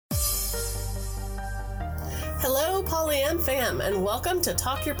Hello, Polyam fam, and welcome to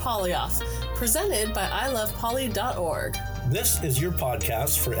Talk Your Poly Off, presented by ilovepoly.org. This is your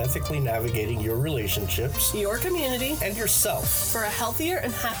podcast for ethically navigating your relationships, Your community, and yourself for a healthier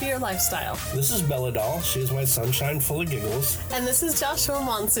and happier lifestyle. This is Bella Doll. She is my sunshine full of giggles. And this is Joshua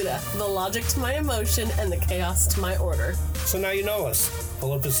Monsuda, the logic to my emotion and the chaos to my order. So now you know us.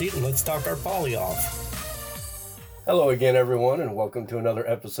 Pull up a seat and let's talk our poly off. Hello again, everyone, and welcome to another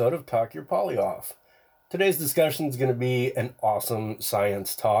episode of Talk Your Poly Off. Today's discussion is going to be an awesome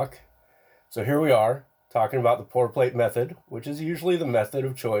science talk. So here we are, talking about the pour plate method, which is usually the method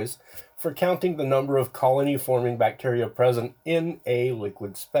of choice for counting the number of colony-forming bacteria present in a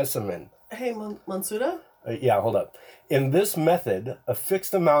liquid specimen. Hey, Monsuda? Hold up. In this method, a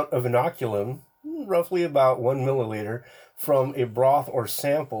fixed amount of inoculum, roughly about 1 milliliter, from a broth or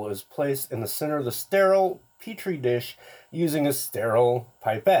sample is placed in the center of the sterile Petri dish using a sterile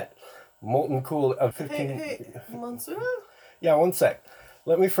pipette. Molten cooled of 15... Hey, Monsuda? Yeah, one sec.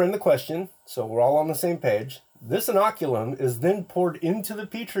 Let me frame the question so we're all on the same page. This inoculum is then poured into the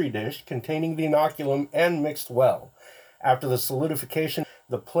Petri dish containing the inoculum and mixed well. After the solidification,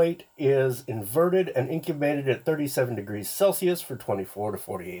 the plate is inverted and incubated at 37 degrees Celsius for 24 to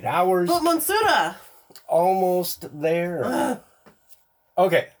 48 hours. But Monsuda! Almost there.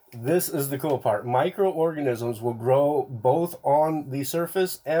 Okay, this is the cool part. Microorganisms will grow both on the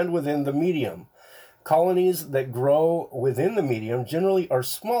surface and within the medium. Colonies that grow within the medium generally are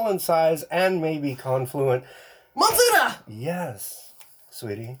small in size and may be confluent. Monsuda! Yes,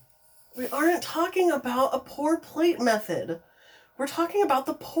 sweetie. We aren't talking about a pour plate method. We're talking about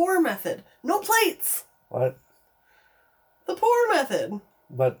the pour method. No plates! What? The pour method.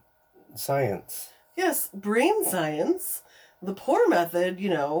 But science. Yes, brain science. The pour method,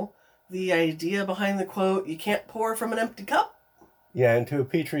 the idea behind the quote, you can't pour from an empty cup. Yeah, into a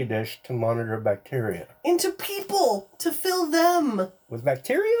Petri dish to monitor bacteria. Into people, to fill them. With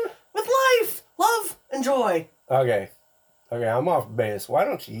bacteria? With life, love, and joy. Okay, I'm off base. Why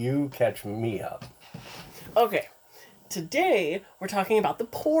don't you catch me up? Okay, today we're talking about the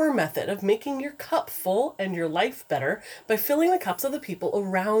pour method of making your cup full and your life better by filling the cups of the people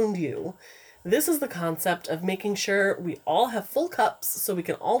around you. This is the concept of making sure we all have full cups so we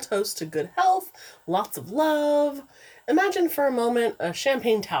can all toast to good health, lots of love. Imagine for a moment a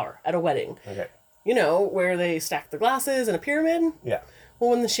champagne tower at a wedding. Okay. You know, where they stack the glasses in a pyramid? Yeah. Well,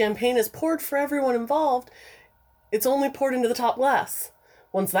 when the champagne is poured for everyone involved, it's only poured into the top glass.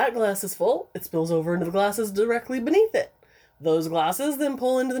 Once that glass is full, it spills over into the glasses directly beneath it. Those glasses then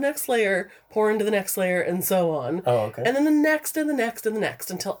pull into the next layer, pour into the next layer, and so on. Oh, okay. And then the next, and the next, and the next,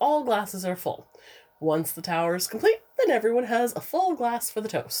 until all glasses are full. Once the tower is complete, then everyone has a full glass for the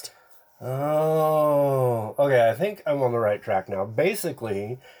toast. Oh, okay, I think I'm on the right track now.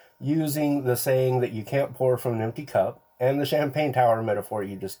 Basically, using the saying that you can't pour from an empty cup and the champagne tower metaphor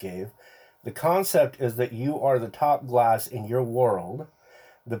you just gave, the concept is that you are the top glass in your world.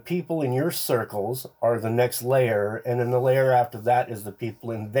 The people in your circles are the next layer, and then the layer after that is the people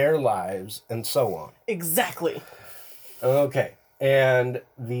in their lives, and so on. Exactly. Okay, and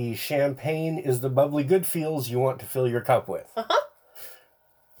the champagne is the bubbly good feels you want to fill your cup with. Uh-huh.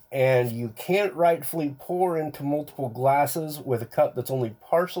 And you can't rightfully pour into multiple glasses with a cup that's only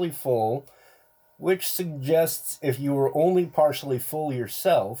partially full, which suggests if you were only partially full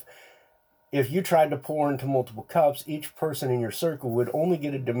yourself, if you tried to pour into multiple cups, each person in your circle would only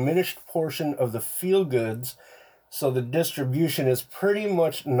get a diminished portion of the feel-goods, so the distribution is pretty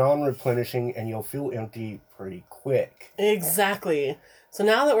much non-replenishing and you'll feel empty pretty quick. Exactly. So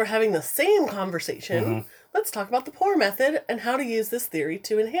now that we're having the same conversation, let's talk about the pour method and how to use this theory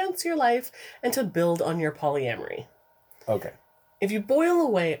to enhance your life and to build on your polyamory. Okay. If you boil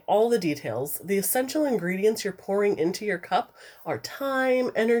away all the details, the essential ingredients you're pouring into your cup are time,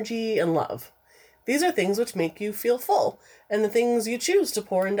 energy, and love. These are things which make you feel full, and the things you choose to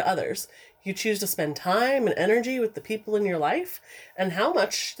pour into others. You choose to spend time and energy with the people in your life, and how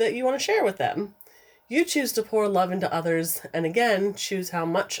much that you want to share with them. You choose to pour love into others, and again, choose how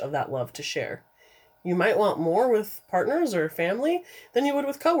much of that love to share. You might want more with partners or family than you would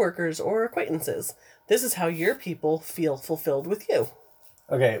with coworkers or acquaintances. This is how your people feel fulfilled with you.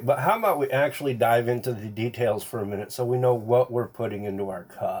 Okay, but how about we actually dive into the details for a minute so we know what we're putting into our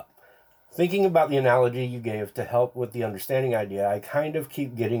cup? Thinking about the analogy you gave to help with the understanding idea, I kind of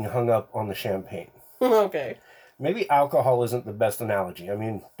keep getting hung up on the champagne. Okay. Maybe alcohol isn't the best analogy. I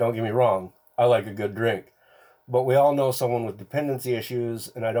mean, don't get me wrong, I like a good drink. But we all know someone with dependency issues,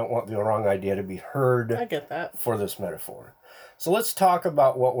 and I don't want the wrong idea to be heard. I get that. For this metaphor. So let's talk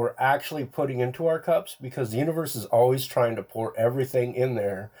about what we're actually putting into our cups, because the universe is always trying to pour everything in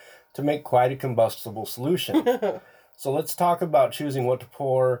there to make quite a combustible solution. So let's talk about choosing what to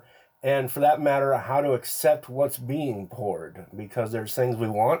pour, and for that matter, how to accept what's being poured, because there's things we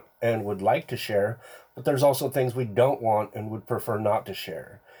want and would like to share, but there's also things we don't want and would prefer not to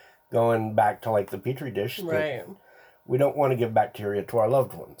share. Going back to like the Petri dish, Right. we don't want to give bacteria to our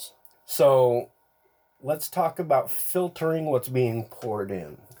loved ones. So let's talk about filtering what's being poured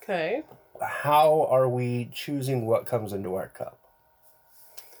in. Okay. How are we choosing what comes into our cup?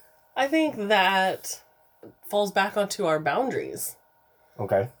 I think that falls back onto our boundaries,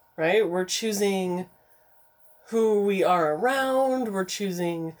 Okay. right? We're choosing who we are around. We're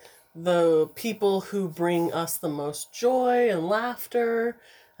choosing the people who bring us the most joy and laughter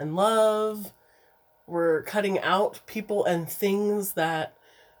and love. We're cutting out people and things that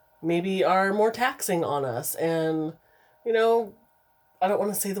maybe are more taxing on us. And, you know, I don't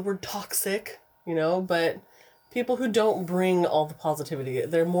want to say the word toxic, you know, but people who don't bring all the positivity.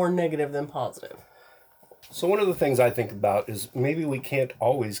 They're more negative than positive. So one of the things I think about is maybe we can't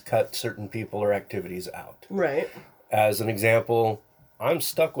always cut certain people or activities out. Right. As an example, I'm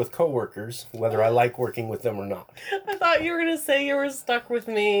stuck with coworkers, whether I like working with them or not. I thought you were going to say you were stuck with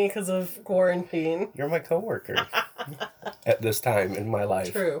me because of quarantine. You're my coworker at this time in my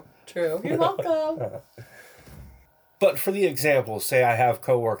life. True. You're welcome. But for the example, say I have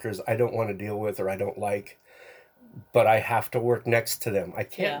coworkers I don't want to deal with or I don't like, but I have to work next to them. I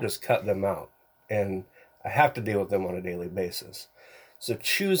can't just cut them out, and I have to deal with them on a daily basis. So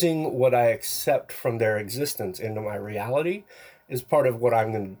choosing what I accept from their existence into my reality is part of what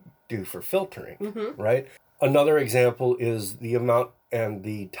I'm going to do for filtering, right? Another example is the amount and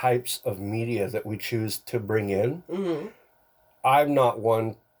the types of media that we choose to bring in. I'm not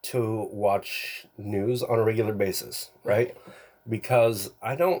one to watch news on a regular basis, right? Because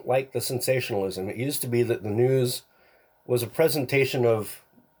I don't like the sensationalism. It used to be that the news was a presentation of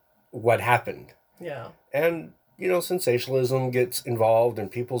what happened. Yeah. And, you know, sensationalism gets involved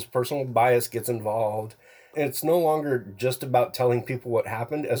and people's personal bias gets involved. And it's no longer just about telling people what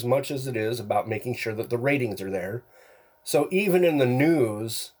happened as much as it is about making sure that the ratings are there. So even in the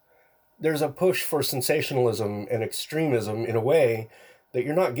news, there's a push for sensationalism and extremism in a way that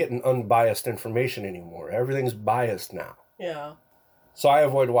you're not getting unbiased information anymore. Everything's biased now. Yeah. So I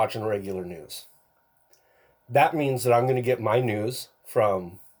avoid watching regular news. That means that I'm going to get my news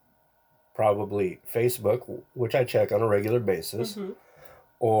from probably Facebook, which I check on a regular basis.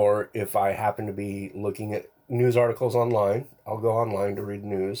 Or if I happen to be looking at news articles online, I'll go online to read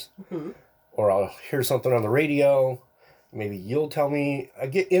news. Or I'll hear something on the radio. Maybe you'll tell me. I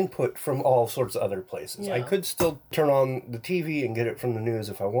get input from all sorts of other places. Yeah. I could still turn on the TV and get it from the news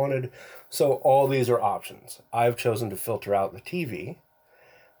if I wanted. So all these are options. I've chosen to filter out the TV.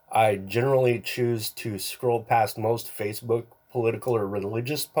 I generally choose to scroll past most Facebook political or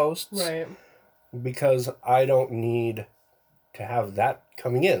religious posts. Right. Because I don't need to have that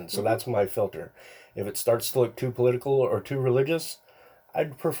coming in. So that's my filter. If it starts to look too political or too religious,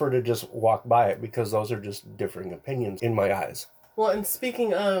 I'd prefer to just walk by it because those are just differing opinions in my eyes. Well, and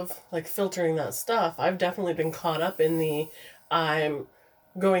speaking of like filtering that stuff, I've definitely been caught up in I'm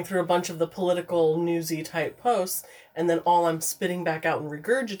going through a bunch of the political newsy type posts, and then all I'm spitting back out and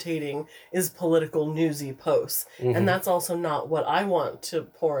regurgitating is political newsy posts. And that's also not what I want to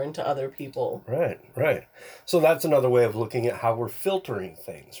pour into other people. Right. So that's another way of looking at how we're filtering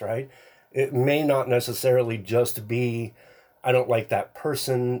things, right? It may not necessarily just be, I don't like that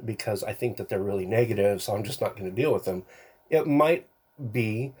person because I think that they're really negative, so I'm just not going to deal with them. It might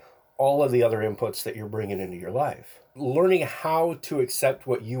be all of the other inputs that you're bringing into your life. Learning how to accept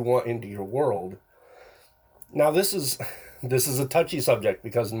what you want into your world. Now, this is a touchy subject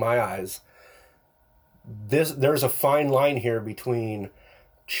because in my eyes, there's a fine line here between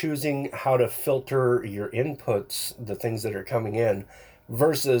choosing how to filter your inputs, the things that are coming in,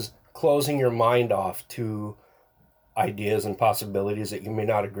 versus closing your mind off to ideas and possibilities that you may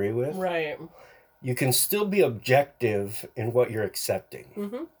not agree with. Right. You can still be objective in what you're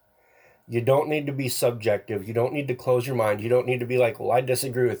accepting. You don't need to be subjective. You don't need to close your mind. You don't need to be like, well, I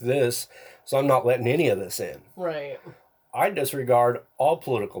disagree with this, so I'm not letting any of this in. Right. I disregard all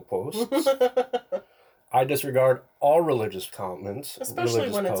political posts. I disregard all religious comments. Especially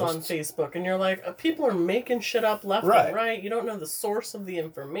when it's on Facebook and you're like, people are making shit up left and right. You don't know the source of the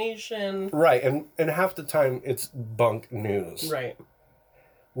information. Right, and half the time it's bunk news. Right.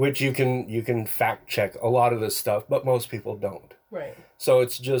 Which you can fact check a lot of this stuff, but most people don't. Right. So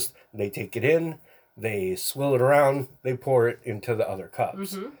it's just, they take it in, they swill it around, they pour it into the other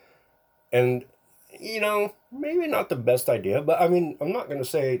cups. And, you know, maybe not the best idea, but I mean, I'm not going to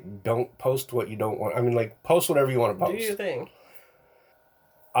say don't post what you don't want. I mean, like, post whatever you want to post. Do your thing.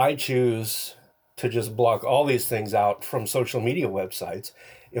 I choose to just block all these things out from social media websites.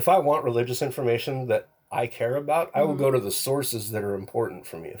 If I want religious information that I care about, I will go to the sources that are important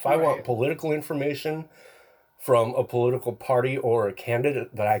for me. If I want Right. political information from a political party or a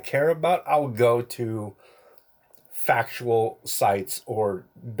candidate that I care about, I'll go to factual sites or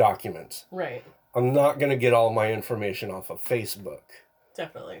documents. Right. I'm not going to get all my information off of Facebook.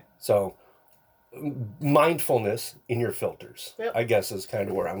 Definitely. So, mindfulness in your filters, Yep. I guess, is kind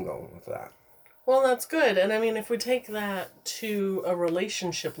of where I'm going with that. Well, that's good. And I mean, if we take that to a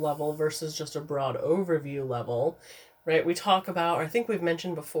relationship level versus just a broad overview level, right? We talk about, or I think we've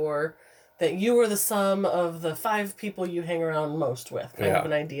mentioned before, that you are the sum of the 5 people you hang around most with, kind of Yeah.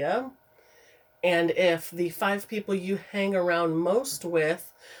 an idea. And if the 5 people you hang around most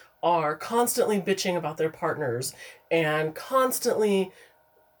with are constantly bitching about their partners and constantly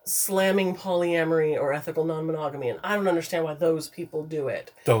slamming polyamory or ethical non-monogamy, and I don't understand why those people do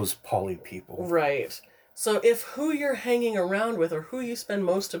it. Those poly people. Right. So if who you're hanging around with or who you spend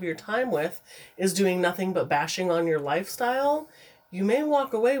most of your time with is doing nothing but bashing on your lifestyle, you may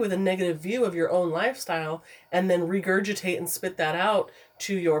walk away with a negative view of your own lifestyle and then regurgitate and spit that out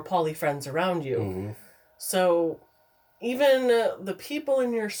to your poly friends around you. Mm-hmm. So even the people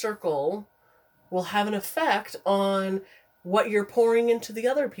in your circle will have an effect on what you're pouring into the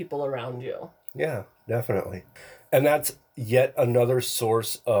other people around you. Yeah, definitely. And that's yet another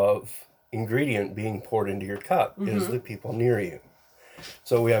source of ingredient being poured into your cup is the people near you.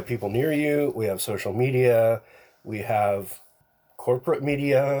 So we have people near you, we have social media, we have corporate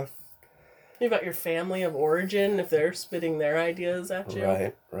media. You've got your family of origin if they're spitting their ideas at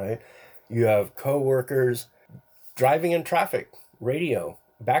you. Right. You have coworkers, driving in traffic, radio,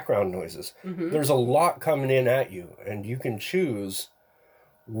 background noises. There's a lot coming in at you, and you can choose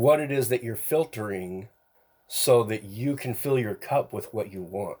what it is that you're filtering so that you can fill your cup with what you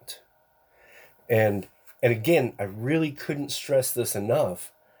want. And again, I really couldn't stress this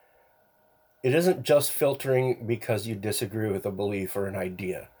enough. It isn't just filtering because you disagree with a belief or an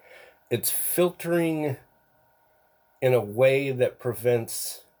idea. It's filtering in a way that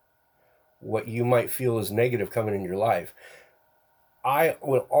prevents what you might feel is negative coming in your life. I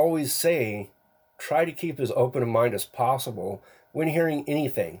would always say, try to keep as open a mind as possible when hearing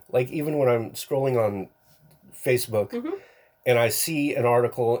anything. Like even when I'm scrolling on Facebook and I see an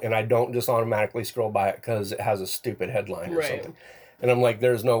article and I don't just automatically scroll by it because it has a stupid headline or something. And I'm like,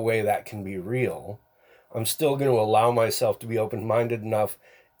 there's no way that can be real. I'm still going to allow myself to be open-minded enough.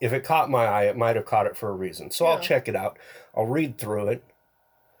 If it caught my eye, it might have caught it for a reason. So I'll check it out. I'll read through it.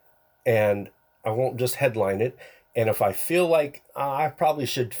 And I won't just headline it. And if I feel like I probably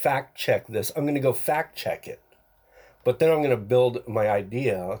should fact check this, I'm going to go fact check it. But then I'm going to build my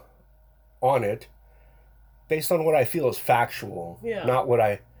idea on it based on what I feel is factual, not what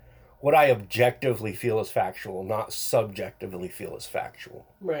I objectively feel is factual, not subjectively feel is factual.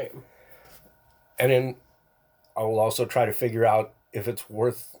 Right. And then I will also try to figure out if it's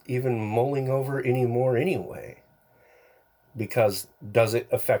worth even mulling over anymore anyway. Because does it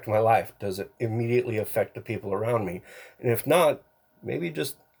affect my life? Does it immediately affect the people around me? And if not, maybe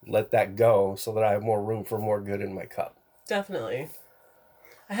just let that go so that I have more room for more good in my cup. Definitely.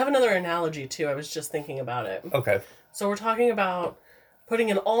 I have another analogy too. I was just thinking about it. Okay. So we're talking about putting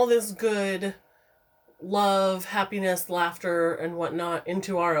in all this good love, happiness, laughter, and whatnot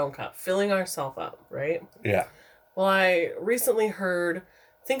into our own cup, filling ourselves up, right? Yeah. Well, I recently heard,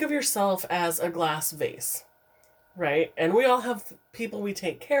 think of yourself as a glass vase, right? And we all have people we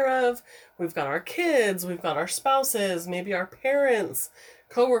take care of. We've got our kids, we've got our spouses, maybe our parents,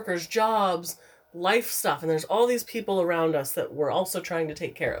 coworkers, jobs, life stuff. And there's all these people around us that we're also trying to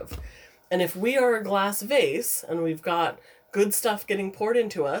take care of. And if we are a glass vase and we've got good stuff getting poured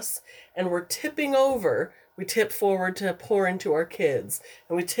into us and we're tipping over, we tip forward to pour into our kids,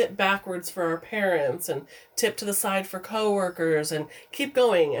 and we tip backwards for our parents, and tip to the side for coworkers, and keep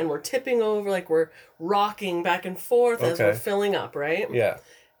going, and we're tipping over like we're rocking back and forth as we're filling up, right? Yeah.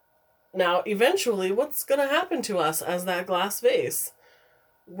 Now, eventually, what's going to happen to us as that glass vase?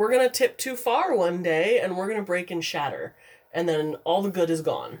 We're going to tip too far one day, and we're going to break and shatter, and then all the good is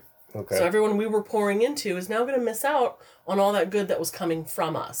gone. Okay. So everyone we were pouring into is now going to miss out on all that good that was coming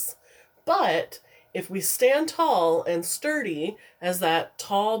from us. But if we stand tall and sturdy as that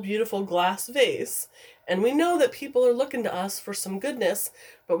tall, beautiful glass vase, and we know that people are looking to us for some goodness,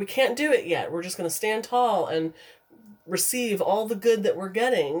 but we can't do it yet. We're just going to stand tall and receive all the good that we're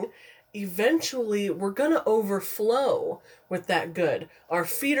getting. Eventually, we're going to overflow with that good. Our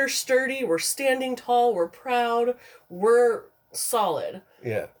feet are sturdy. We're standing tall. We're proud. We're solid.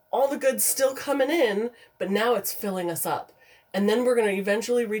 Yeah. All the good's still coming in, but now it's filling us up. And then we're going to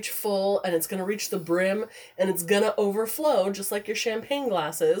eventually reach full, and it's going to reach the brim, and it's going to overflow, just like your champagne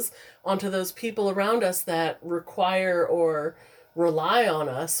glasses, onto those people around us that require or rely on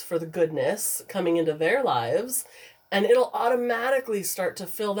us for the goodness coming into their lives. And it'll automatically start to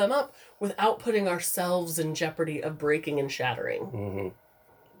fill them up without putting ourselves in jeopardy of breaking and shattering. Mm-hmm.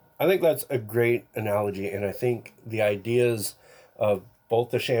 I think that's a great analogy, and I think the ideas of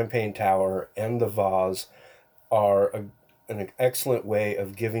both the champagne tower and the vase are an excellent way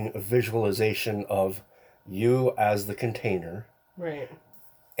of giving a visualization of you as the container. Right.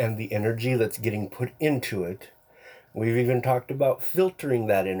 And the energy that's getting put into it. We've even talked about filtering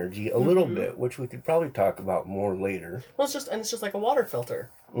that energy a little bit, which we could probably talk about more later. Well, it's just like a water filter.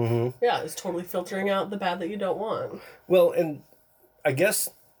 Mm-hmm. Yeah, it's totally filtering out the bad that you don't want. Well, and I guess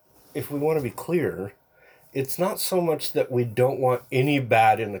if we want to be clear, it's not so much that we don't want any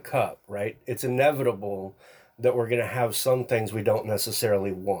bad in the cup, right? It's inevitable that we're going to have some things we don't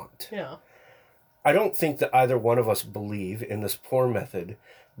necessarily want. Yeah. I don't think that either one of us believe in this pour method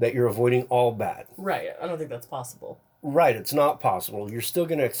that you're avoiding all bad. Right. I don't think that's possible. Right. It's not possible. You're still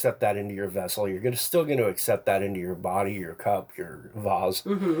going to accept that into your vessel. You're still going to accept that into your body, your cup, your vase.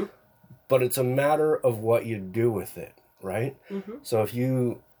 Mm-hmm. But it's a matter of what you do with it, right? Mm-hmm. So if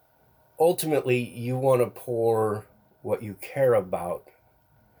you ultimately you want to pour what you care about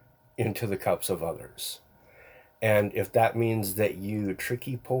into the cups of others. And if that means that you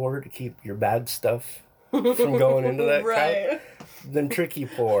tricky pour to keep your bad stuff from going into that cup, then tricky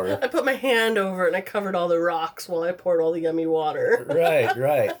pour. I put my hand over it and I covered all the rocks while I poured all the yummy water.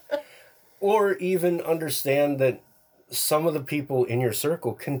 Right. Or even understand that some of the people in your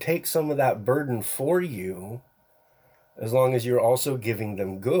circle can take some of that burden for you as long as you're also giving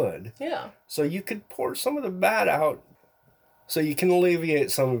them good. Yeah. So you could pour some of the bad out so you can alleviate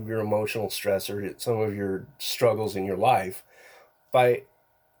some of your emotional stress or some of your struggles in your life by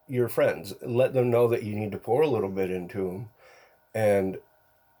your friends. Let them know that you need to pour a little bit into them and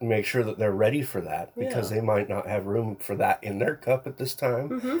make sure that they're ready for that because they might not have room for that in their cup at this time.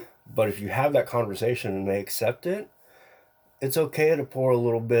 Mm-hmm. But if you have that conversation and they accept it, it's okay to pour a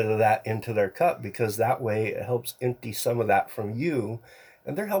little bit of that into their cup because that way it helps empty some of that from you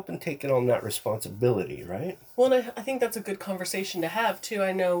and they're helping taking on that responsibility, right? Well, and I think that's a good conversation to have, too.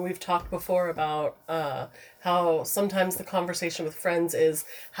 I know we've talked before about how sometimes the conversation with friends is,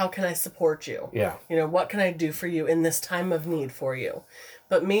 how can I support you? Yeah. You know, what can I do for you in this time of need for you?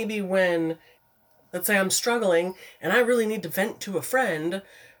 But maybe when, let's say I'm struggling and I really need to vent to a friend,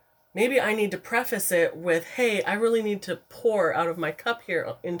 maybe I need to preface it with, hey, I really need to pour out of my cup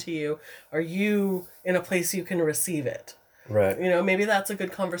here into you. Are you in a place you can receive it? Right. You know, maybe that's a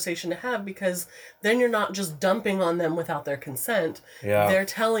good conversation to have because then you're not just dumping on them without their consent. Yeah. They're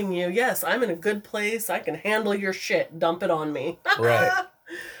telling you, yes, I'm in a good place. I can handle your shit. Dump it on me. Right.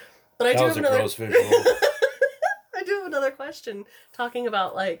 But I That do was have a another gross visual. I do have another question talking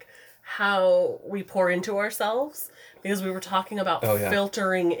about like how we pour into ourselves because we were talking about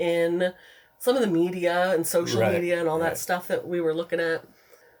filtering in some of the media and social media and all that stuff that we were looking at.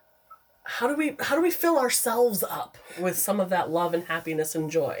 How do we fill ourselves up with some of that love and happiness and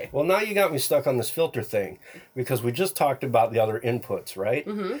joy? Well, now you got me stuck on this filter thing because we just talked about the other inputs, right?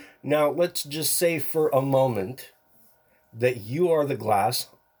 Mm-hmm. Now, let's just say for a moment that you are the glass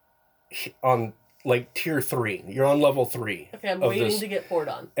on like tier 3. You're on level 3. Okay, I'm waiting to get poured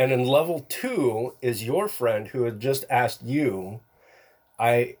on. And in level 2 is your friend who had just asked you,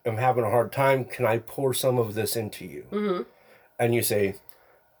 I am having a hard time. Can I pour some of this into you? Mm-hmm. And you say,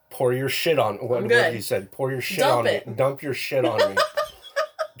 pour your shit on. What you said? Pour your shit Dump on it. me. Dump your shit on me.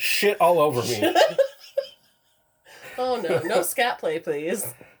 Shit all over me. Oh no, no scat play,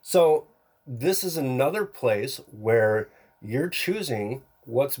 please. So this is another place where you're choosing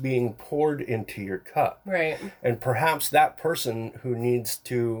what's being poured into your cup. Right. And perhaps that person who needs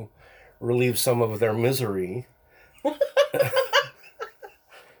to relieve some of their misery.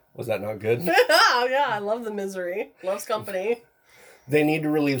 Was that not good? Yeah, I love the misery. Loves company. They need to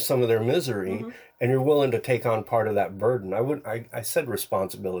relieve some of their misery, and you're willing to take on part of that burden. I said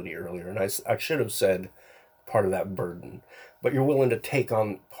responsibility earlier, and I should have said part of that burden. But you're willing to take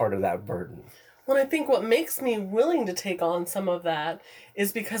on part of that burden. Well, I think what makes me willing to take on some of that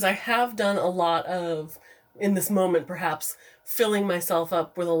is because I have done a lot of, in this moment perhaps, filling myself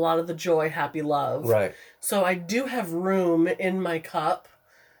up with a lot of the joy, happy love. Right. So I do have room in my cup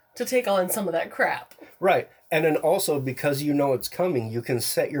to take on some of that crap. Right. And then also, because you know it's coming, you can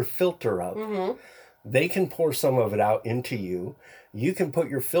set your filter up. Mm-hmm. They can pour some of it out into you. You can put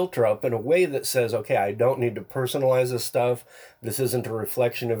your filter up in a way that says, okay, I don't need to personalize this stuff. This isn't a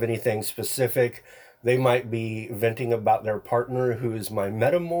reflection of anything specific. They might be venting about their partner who is my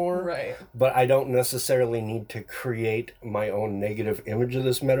metamor, Right. but I don't necessarily need to create my own negative image of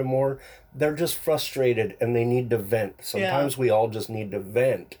this metamor. They're just frustrated and they need to vent. Sometimes we all just need to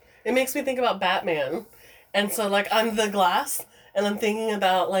vent. It makes me think about Batman. And so, like, I'm the glass, and I'm thinking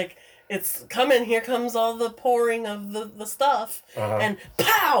about, like, it's coming, here comes all the pouring of the stuff, and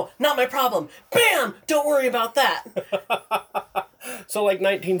pow! Not my problem. Bam! Don't worry about that. So like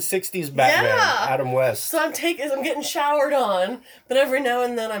 1960s Batman, Yeah. Adam West. So I'm getting showered on, but every now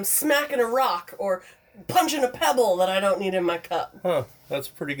and then I'm smacking a rock or punching a pebble that I don't need in my cup. Huh, that's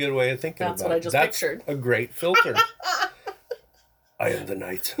a pretty good way of thinking That's about what it. I just That's pictured. a great filter. I am the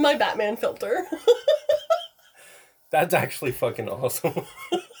knight. My Batman filter. That's actually fucking awesome.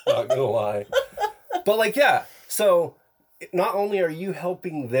 Not gonna lie. But like, yeah, so not only are you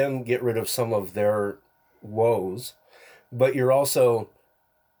helping them get rid of some of their woes, but you're also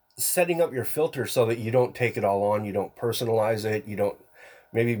setting up your filter so that you don't take it all on, you don't personalize it, you don't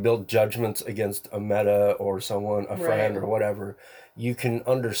maybe build judgments against a meta or someone, a friend Right. or whatever. You can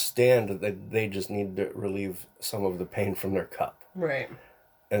understand that they just need to relieve some of the pain from their cup. Right.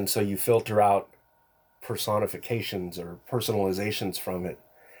 And so you filter out personifications or personalizations from it,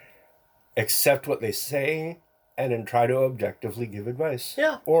 accept what they say, and then try to objectively give advice.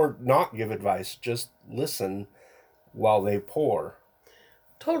 Yeah. Or not give advice, just listen while they pour.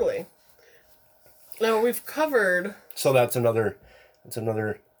 Totally. Now we've covered So that's another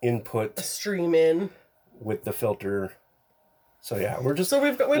input stream in. with the filter. So yeah, we're just So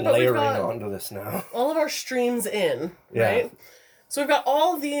we've got layering onto this now. all of our streams in, Yeah. right? So we've got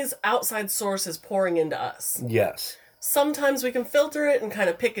all these outside sources pouring into us. Yes. Sometimes we can filter it and kind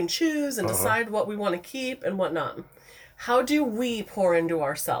of pick and choose and decide what we want to keep and what not. How do we pour into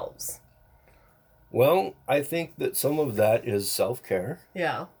ourselves? Well, I think that some of that is self-care,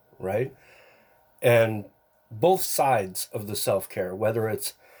 Yeah. right? And both sides of the self-care, whether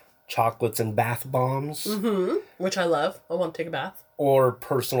it's chocolates and bath bombs Which I love. I want to take a bath. or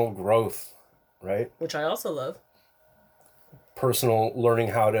personal growth, right? Which I also love. Personal learning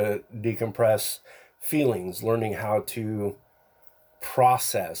how to decompress feelings, learning how to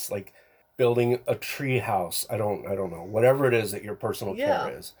process, like building a tree house. I don't know, whatever it is that your personal Yeah.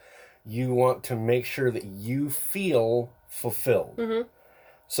 care is. You want to make sure that you feel fulfilled.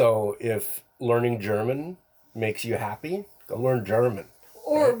 So if learning German makes you happy, go learn German.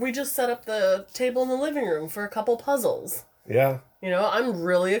 Or we just set up the table in the living room for a couple puzzles. Yeah. You know, I'm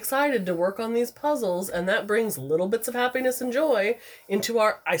really excited to work on these puzzles, and that brings little bits of happiness and joy into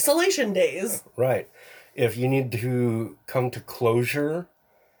our isolation days. Right. If you need to come to closure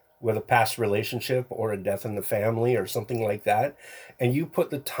with a past relationship or a death in the family or something like that, and you put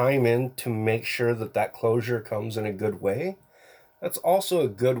the time in to make sure that that closure comes in a good way, that's also a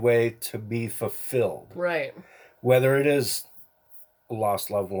good way to be fulfilled. Right. Whether it is a lost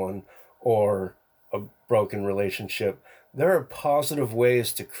loved one or a broken relationship, there are positive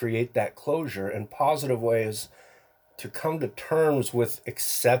ways to create that closure and positive ways to come to terms with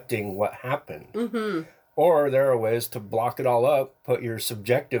accepting what happened. Or there are ways to block it all up, put your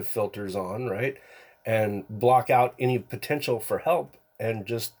subjective filters on, right? And block out any potential for help and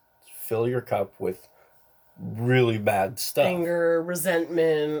just fill your cup with really bad stuff. Anger,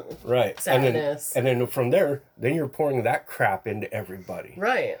 resentment. Right. Sadness. And then from there, then you're pouring that crap into everybody.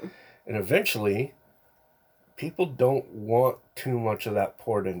 Right. And eventually, people don't want too much of that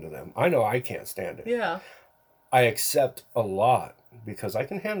poured into them. I know I can't stand it. Yeah. I accept a lot because I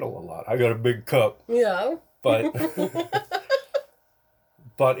can handle a lot. I got a big cup. Yeah. But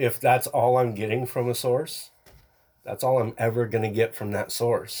but if that's all I'm getting from a source, that's all I'm ever going to get from that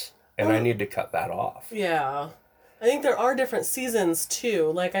source. And I need to cut that off. Yeah. I think there are different seasons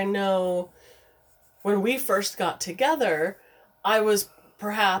too. Like, I know when we first got together, I was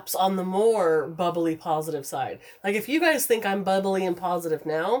perhaps on the more bubbly positive side. Like, if you guys think I'm bubbly and positive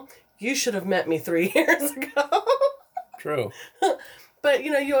now, you should have met me 3 years ago. True. But, you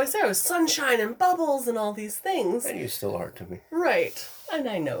know, you always say I was sunshine and bubbles and all these things. And you still are to me. Right. And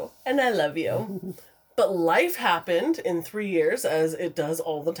I know. And I love you. But life happened in 3 years, as it does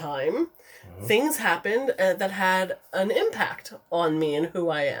all the time. Things happened that had an impact on me and who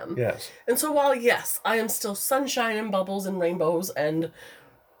I am. Yes. And so while, yes, I am still sunshine and bubbles and rainbows and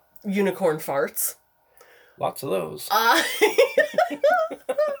unicorn farts, Lots of those.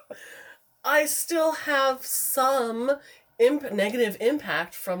 I still have some negative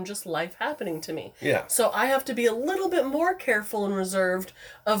impact from just life happening to me. Yeah. So I have to be a little bit more careful and reserved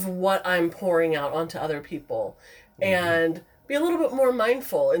of what I'm pouring out onto other people. And be a little bit more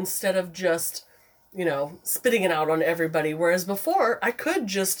mindful instead of just, you know, spitting it out on everybody. Whereas before, I could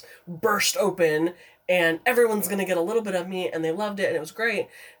just burst open and everyone's going to get a little bit of me, and they loved it, and it was great.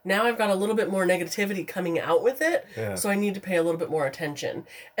 Now I've got a little bit more negativity coming out with it, so I need to pay a little bit more attention.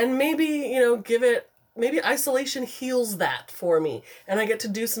 And maybe, maybe isolation heals that for me, and I get to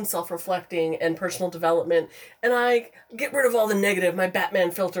do some self-reflecting and personal development, and I get rid of all the negative. My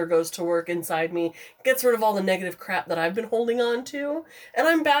Batman filter goes to work inside me, gets rid of all the negative crap that I've been holding on to, and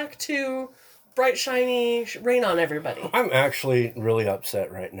I'm back to bright, shiny, rain on everybody. I'm actually really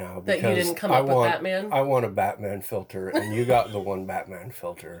upset right now because that you didn't come up with Batman? I want a Batman filter, and you got the one Batman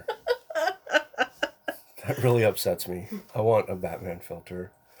filter. That really upsets me. I want a Batman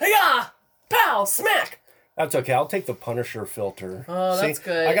filter. Hiya! Pow! Smack! That's okay. I'll take the Punisher filter. Oh, that's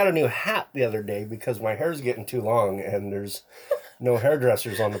good. I got a new hat the other day because my hair's getting too long and there's no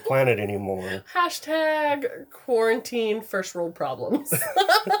hairdressers on the planet anymore. Hashtag quarantine first world problems.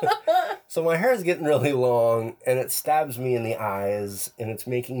 So my hair's getting really long and it stabs me in the eyes and it's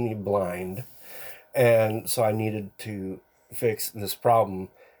making me blind. And so I needed to fix this problem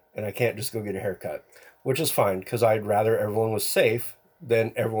and I can't just go get a haircut, which is fine because I'd rather everyone was safe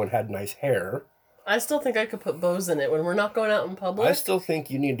than everyone had nice hair. I still think I could put bows in it when we're not going out in public. I still think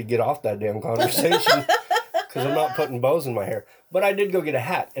you need to get off that damn conversation because I'm not putting bows in my hair. But I did go get a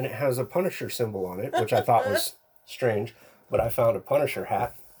hat, and it has a Punisher symbol on it, which I thought was strange. But I found a Punisher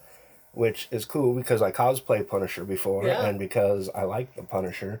hat, which is cool because I cosplay Punisher before, and because I like the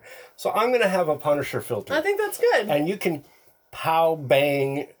Punisher. So I'm going to have a Punisher filter. I think that's good. And you can pow,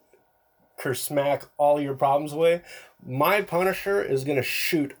 bang, kersmack all your problems away. My Punisher is going to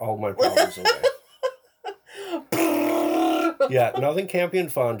shoot all my problems away. Yeah, nothing campy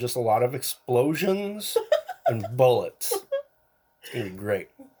and fun, just a lot of explosions and bullets. It's going to be great.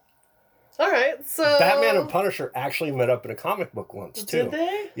 All right, so... Batman and Punisher actually met up in a comic book once, too. Did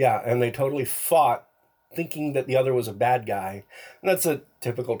they? Yeah, and they totally fought thinking that the other was a bad guy. And that's a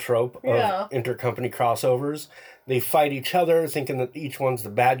typical trope of intercompany crossovers. They fight each other thinking that each one's the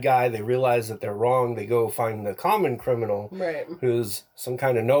bad guy. They realize that they're wrong. They go find the common criminal, who's some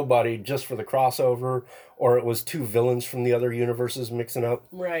kind of nobody just for the crossover, or it was two villains from the other universes mixing up.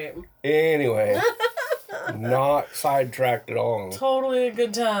 Right. Anyway, not sidetracked at all. Totally a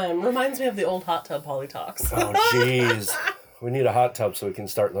good time. Reminds me of the old hot tub Polly Talks. Oh, jeez. We need a hot tub so we can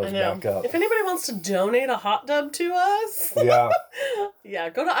start those back up. If anybody wants to donate a hot tub to us, yeah,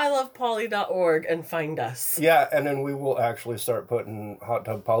 go to ilovepolly.org and find us. Yeah, and then we will actually start putting Hot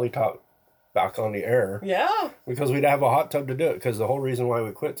Tub Polly Talk back on the air. Yeah. Because we'd have a hot tub to do it, because the whole reason why we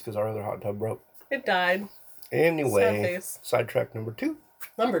quit is because our other hot tub broke. It died. Anyway, sidetrack number 2.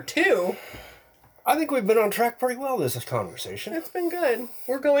 Number 2? I think we've been on track pretty well this conversation. It's been good.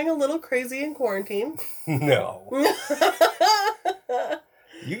 We're going a little crazy in quarantine. No.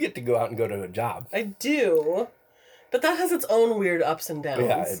 You get to go out and go to a job. I do. But that has its own weird ups and downs.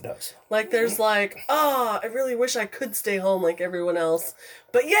 Yeah, it does. Like, there's I really wish I could stay home like everyone else.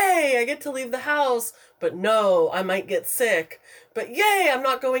 But yay, I get to leave the house. But no, I might get sick. But yay, I'm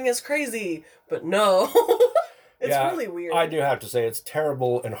not going as crazy. But no. It's really weird. I do have to say, it's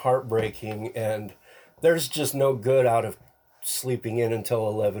terrible and heartbreaking, and there's just no good out of sleeping in until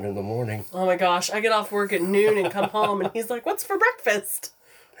 11 in the morning. Oh my gosh, I get off work at noon and come home, and he's like, "What's for breakfast?"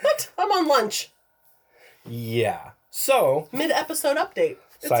 What? I'm on lunch. Yeah. So... Mid-episode update.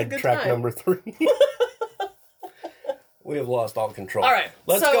 It's a good sidetrack time. number 3. We have lost all control. All right.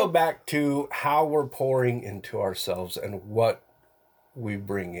 Let's go back to how we're pouring into ourselves and what we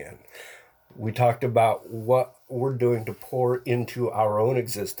bring in. We talked about what we're doing to pour into our own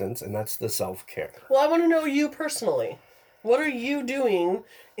existence, and that's the self-care. Well, I want to know you personally. What are you doing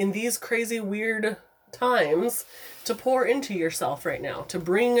in these crazy, weird times to pour into yourself right now? To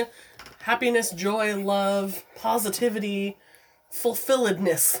bring happiness, joy, love, positivity,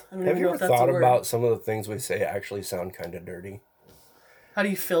 fulfilledness. Have you ever thought about some of the things we say actually sound kind of dirty? How do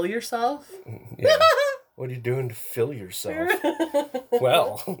you fill yourself? Yeah. What are you doing to fill yourself?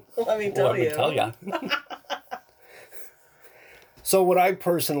 Well, let me tell you. So what I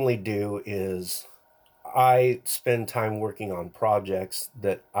personally do is I spend time working on projects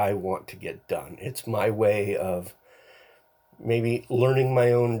that I want to get done. It's my way of maybe learning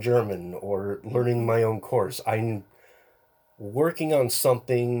my own German or learning my own course. I'm working on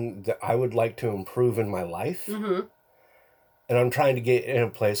something that I would like to improve in my life. Mm-hmm. And I'm trying to get in a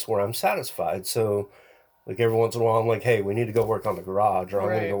place where I'm satisfied. So... like every once in a while, I'm like, hey, we need to go work on the garage, or I'm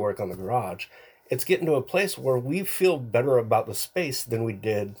going to go work on the garage. It's getting to a place where we feel better about the space than we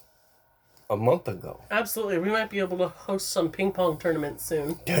did a month ago. Absolutely. We might be able to host some ping pong tournaments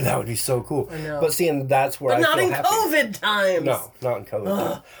soon. Dude, that would be so cool. I know. But seeing that's where I feel happy. But not in COVID times. No, not in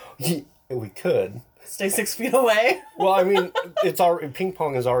COVID times. We could. Stay 6 feet away. Well, I mean, ping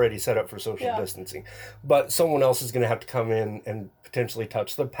pong is already set up for social Yeah. distancing, but someone else is going to have to come in and potentially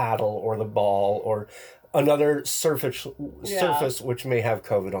touch the paddle or the ball or another surface which may have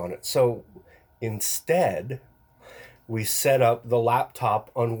COVID on it. So instead, we set up the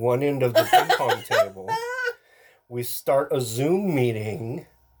laptop on one end of the ping pong table. We start a Zoom meeting,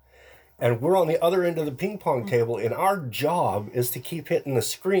 and we're on the other end of the ping pong table, and our job is to keep hitting the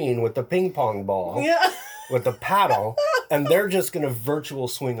screen with the ping pong ball, Yeah. with the paddle, and they're just going to virtual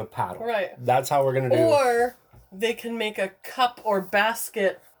swing a paddle. Right. That's how we're going to do it. Or they can make a cup or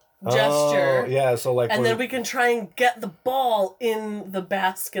basket gesture. Oh, yeah, so like And then we can try and get the ball in the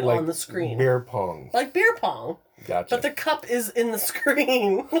basket like on the screen. beer pong. Like beer pong. Gotcha. But the cup is in the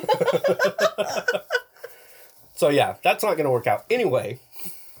screen. So yeah, that's not going to work out. Anyway,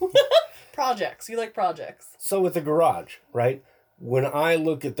 Projects. You like projects. so with the garage, right? When I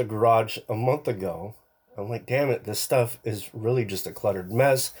look at the garage a month ago, I'm like, damn it, this stuff is really just a cluttered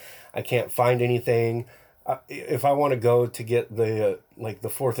mess. I can't find anything. If I want to go to get the like the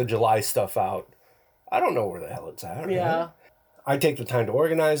 4th of July stuff out, I don't know where the hell it's at. Right? Yeah. I take the time to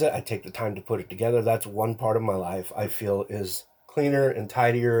organize it. I take the time to put it together. That's one part of my life I feel is cleaner and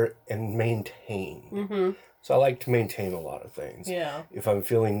tidier and maintained. Mm-hmm. So I like to maintain a lot of things. Yeah. If I'm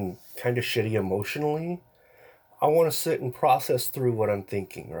feeling kind of shitty emotionally, I want to sit and process through what I'm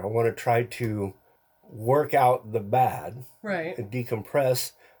thinking, or I want to try to work out the bad Right. and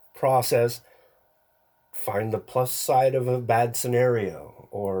decompress, process, find the plus side of a bad scenario,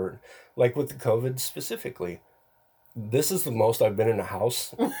 or like with the COVID specifically. This is the most I've been in a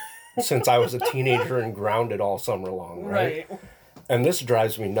house since I was a teenager and grounded all summer long, right? Right. And this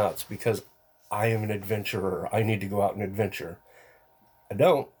drives me nuts because I am an adventurer. I need to go out and adventure. I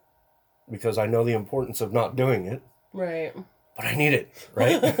don't, because I know the importance of not doing it, Right. but I need it,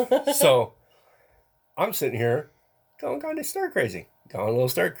 right? So I'm sitting here going kind of stir crazy, going a little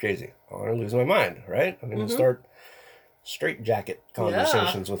stir crazy. I want to lose my mind, right? I'm going to start straitjacket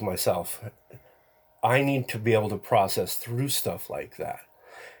conversations with myself. I need to be able to process through stuff like that.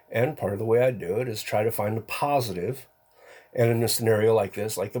 And part of the way I do it is try to find the positive. And in a scenario like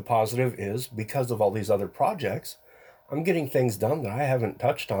this, like the positive is because of all these other projects, I'm getting things done that I haven't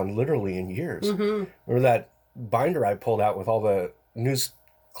touched on literally in years. Mm-hmm. Remember that binder I pulled out with all the news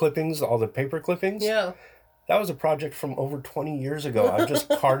clippings, all the paper clippings? Yeah. That was a project from over 20 years ago. I just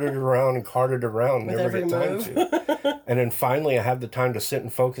carted around and With never every get time move. to. And then finally I have the time to sit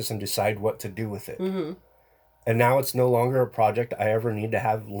and focus and decide what to do with it. Mm-hmm. And now it's no longer a project I ever need to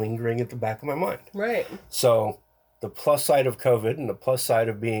have lingering at the back of my mind. Right. So the plus side of COVID and the plus side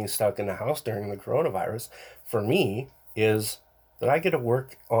of being stuck in the house during the coronavirus for me is that I get to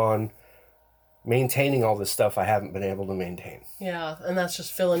work on maintaining all this stuff I haven't been able to maintain. Yeah. And that's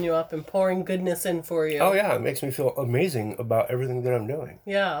just filling you up and pouring goodness in for you. Oh yeah, it makes me feel amazing about everything that I'm doing.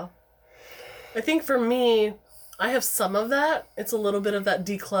 Yeah. I think for me, I have some of that. It's a little bit of that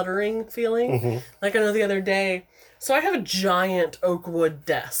decluttering feeling. Mm-hmm. Like I know the other day. So I have a giant oak wood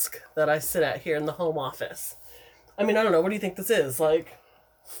desk that I sit at here in the home office. I mean, I don't know. What do you think this is? Like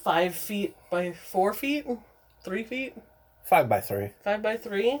 5 feet by 4 feet? 3 feet? 5 by 3. 5 by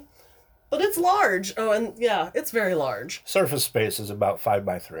 3? But it's large. Oh, and yeah, it's very large. Surface space is about 5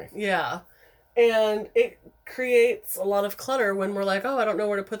 by 3. Yeah. And it creates a lot of clutter when we're like, oh, I don't know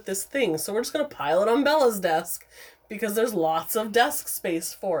where to put this thing. So we're just going to pile it on Bella's desk because there's lots of desk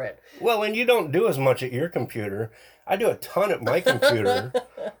space for it. Well, and you don't do as much at your computer. I do a ton at my computer.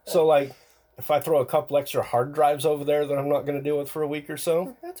 So like, if I throw a couple extra hard drives over there that I'm not going to deal with for a week or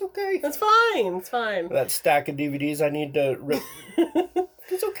so, that's okay. It's fine. It's fine. That stack of DVDs I need to rip,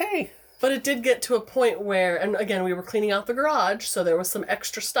 it's okay. But it did get to a point where, and again, we were cleaning out the garage, so there was some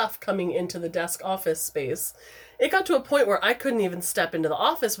extra stuff coming into the desk office space. It got to a point where I couldn't even step into the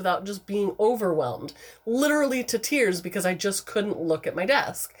office without just being overwhelmed, literally to tears, because I just couldn't look at my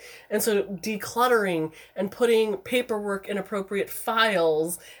desk. And so decluttering and putting paperwork in appropriate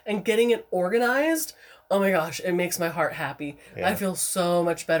files and getting it organized, oh my gosh, it makes my heart happy. Yeah. I feel so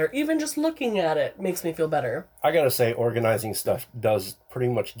much better. Even just looking at it makes me feel better. I gotta say, organizing stuff does pretty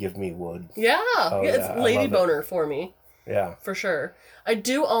much give me wood. Yeah, Oh, yeah, yeah, it's I lady love it. boner for me. Yeah. For sure. I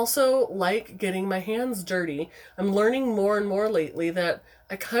do also like getting my hands dirty. I'm learning more and more lately that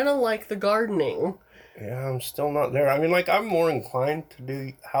I kind of like the gardening. Yeah, I'm still not there. I mean, like, I'm more inclined to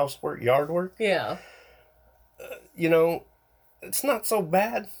do housework, yard work. Yeah. You know, it's not so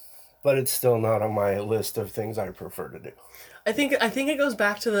bad, but it's still not on my list of things I prefer to do. I think it goes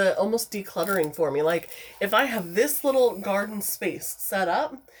back to the almost decluttering for me. Like, if I have this little garden space set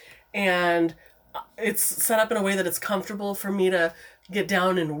up and it's set up in a way that it's comfortable for me to get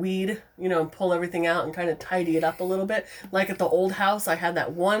down and weed, and pull everything out and kind of tidy it up a little bit. Like at the old house, I had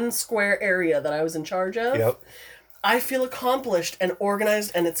that one square area that I was in charge of. Yep. I feel accomplished and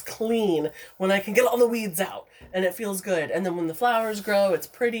organized and it's clean when I can get all the weeds out and it feels good. And then when the flowers grow, it's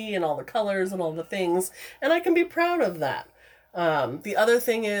pretty and all the colors and all the things. And I can be proud of that. The other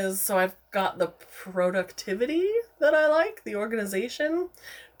thing is, so I've got the productivity that I like, the organization,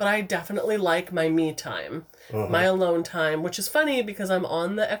 but I definitely like my me time, my alone time, which is funny because I'm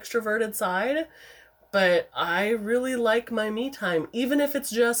on the extroverted side, but I really like my me time, even if it's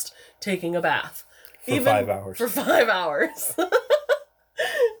just taking a bath. For 5 hours. For 5 hours.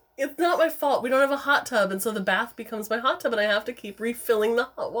 It's not my fault. We don't have a hot tub, and so the bath becomes my hot tub, and I have to keep refilling the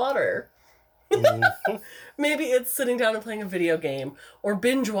hot water. Maybe it's sitting down and playing a video game, or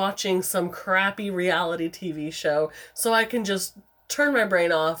binge watching some crappy reality TV show, so I can just turn my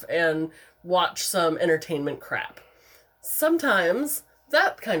brain off and watch some entertainment crap. Sometimes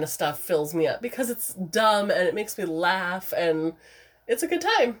that kind of stuff fills me up, because it's dumb, and it makes me laugh, and it's a good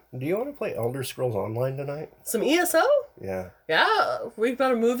time. Do you want to play Elder Scrolls Online tonight? Some ESO? Yeah. Yeah, we've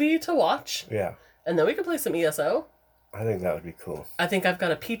got a movie to watch. Yeah. And then we can play some ESO. I think that would be cool. I think I've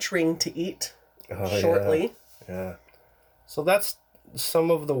got a peach ring to eat shortly. Yeah. So that's some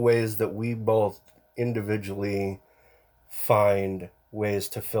of the ways that we both individually find ways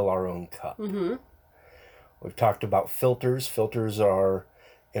to fill our own cup. Mm-hmm. We've talked about filters. Filters are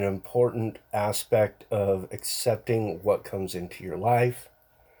an important aspect of accepting what comes into your life.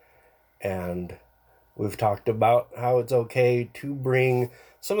 And we've talked about how it's okay to bring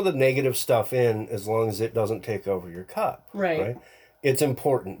some of the negative stuff in as long as it doesn't take over your cup. Right? It's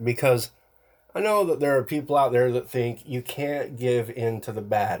important because I know that there are people out there that think you can't give in to the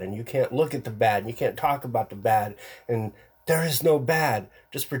bad and you can't look at the bad and you can't talk about the bad and there is no bad.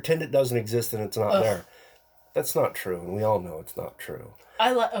 Just pretend it doesn't exist and it's not there. That's not true, and we all know it's not true. Are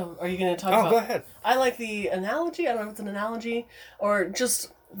you going to talk about... go ahead. I like the analogy. I don't know if it's an analogy or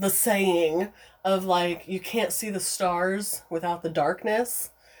just the saying of, like, you can't see the stars without the darkness.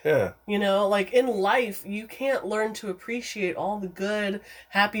 Yeah. Like, in life, you can't learn to appreciate all the good,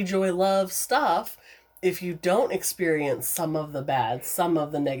 happy, joy, love stuff if you don't experience some of the bad, some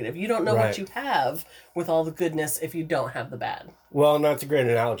of the negative. You don't know what you have with all the goodness if you don't have the bad. Well, and that's a great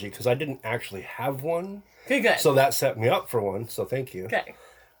analogy because I didn't actually have one. Okay, good. So that set me up for one, so thank you. Okay.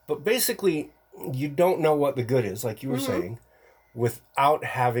 But basically, you don't know what the good is, like you were saying, without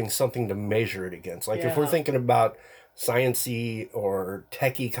having something to measure it against. Like if we're thinking about science-y or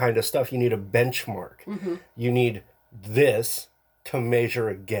techie kind of stuff, you need a benchmark. You need this to measure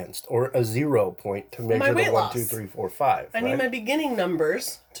against, or a 0 point to measure the 1, 2, 3, 4, 5. I need my beginning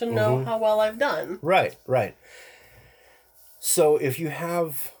numbers to know how well I've done. Right. So if you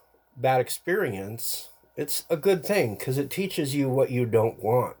have bad experience, it's a good thing because it teaches you what you don't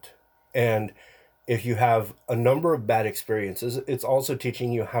want. And if you have a number of bad experiences, it's also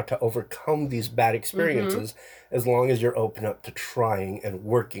teaching you how to overcome these bad experiences as long as you're open up to trying and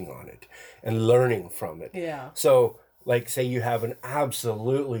working on it and learning from it. Yeah. So, like, say you have an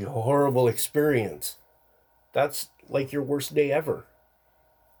absolutely horrible experience. That's like your worst day ever.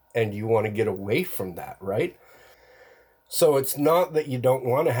 And you want to get away from that, right? So it's not that you don't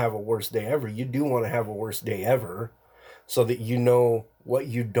want to have a worst day ever. You do want to have a worst day ever so that you know what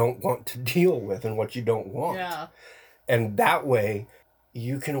you don't want to deal with and what you don't want. Yeah. And that way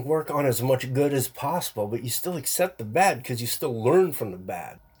you can work on as much good as possible, but you still accept the bad because you still learn from the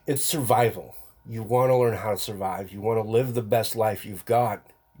bad. It's survival. You want to learn how to survive. You want to live the best life you've got.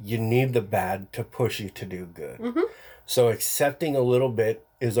 You need the bad to push you to do good. So accepting a little bit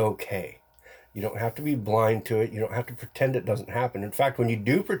is okay. You don't have to be blind to it. You don't have to pretend it doesn't happen. In fact, when you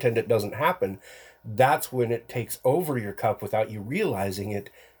do pretend it doesn't happen, that's when it takes over your cup without you realizing it,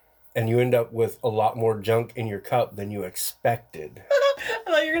 and you end up with a lot more junk in your cup than you expected. I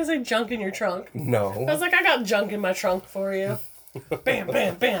thought you were going to say junk in your trunk. No. I was like, I got junk in my trunk for you. Bam,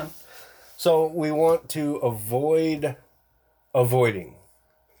 bam, bam. So we want to avoid avoiding.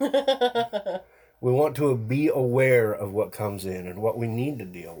 We want to be aware of what comes in and what we need to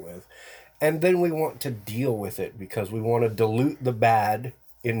deal with. And then we want to deal with it because we want to dilute the bad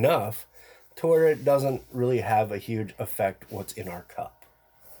enough to where it doesn't really have a huge effect what's in our cup.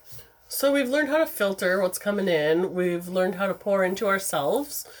 So we've learned how to filter what's coming in. We've learned how to pour into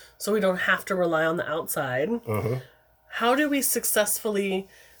ourselves so we don't have to rely on the outside. How do we successfully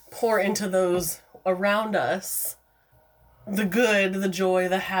pour into those around us the good, the joy,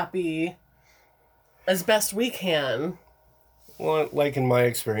 the happy, as best we can? Well, like in my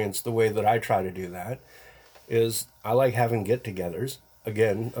experience, the way that I try to do that is I like having get-togethers.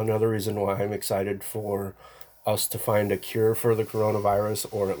 Again, another reason why I'm excited for us to find a cure for the coronavirus,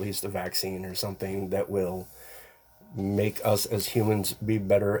 or at least a vaccine or something that will make us as humans be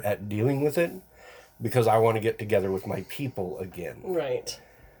better at dealing with it, because I want to get together with my people again. Right.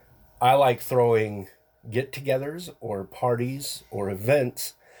 I like throwing get-togethers or parties or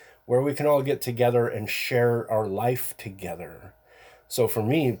events where we can all get together and share our life together. So for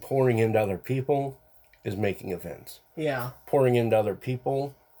me, pouring into other people is making events. Yeah. Pouring into other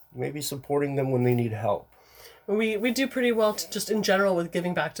people, maybe supporting them when they need help. We do pretty well just in general with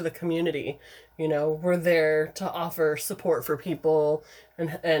giving back to the community. You know, we're there to offer support for people,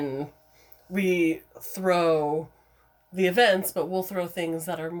 and we throw the events, but we'll throw things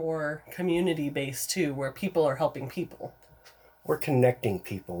that are more community based too, where people are helping people. We're connecting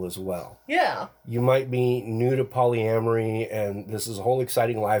people as well. Yeah. You might be new to polyamory and this is a whole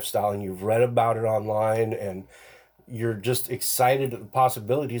exciting lifestyle and you've read about it online and you're just excited at the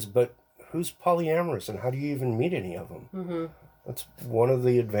possibilities, but who's polyamorous and how do you even meet any of them? Mm-hmm. That's one of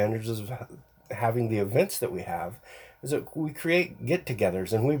the advantages of having the events that we have, is that we create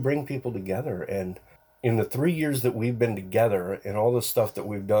get-togethers and we bring people together. And in the 3 years that we've been together and all the stuff that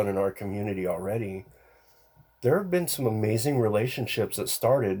we've done in our community already, there have been some amazing relationships that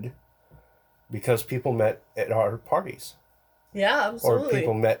started because people met at our parties. Yeah, absolutely. Or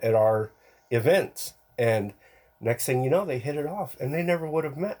people met at our events. And next thing you know, they hit it off. And they never would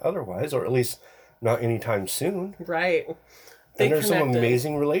have met otherwise, or at least not anytime soon. Right. And there's some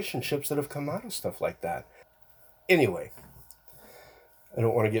amazing relationships that have come out of stuff like that. Anyway, I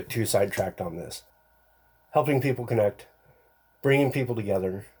don't want to get too sidetracked on this. Helping people connect, bringing people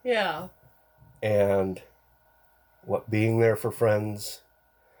together. Yeah. And being there for friends.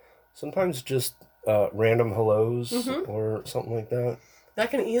 Sometimes just random hellos or something like that. That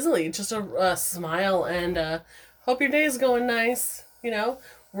can easily, just a smile and hope your day is going nice, you know?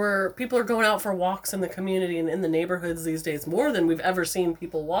 Where people are going out for walks in the community and in the neighborhoods these days more than we've ever seen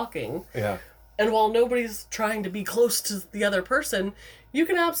people walking. Yeah. And while nobody's trying to be close to the other person, you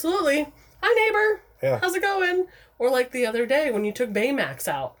can absolutely, hi neighbor, Yeah. How's it going? Or like the other day when you took Baymax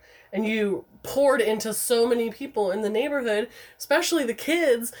out and you poured into so many people in the neighborhood, especially the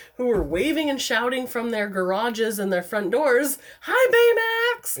kids who were waving and shouting from their garages and their front doors, hi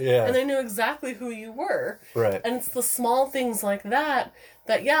Baymax! Yeah. And they knew exactly who you were. Right. And it's the small things like that,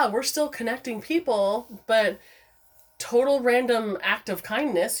 yeah, we're still connecting people, but total random act of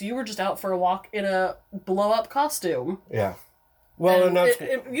kindness, you were just out for a walk in a blow-up costume. Yeah. Well, and that's...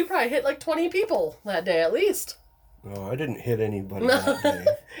 you probably hit like 20 people that day at least. No, I didn't hit anybody that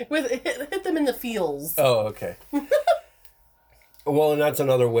day. Hit them in the feels. Oh, okay. Well, and that's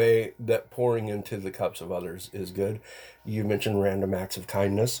another way that pouring into the cups of others is good. You mentioned random acts of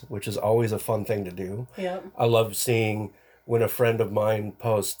kindness, which is always a fun thing to do. Yeah. I love seeing when a friend of mine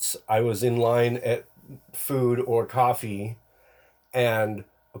posts, I was in line at food or coffee, and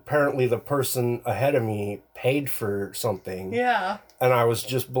apparently the person ahead of me paid for something. Yeah. And I was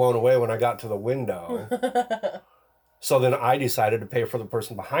just blown away when I got to the window. So then I decided to pay for the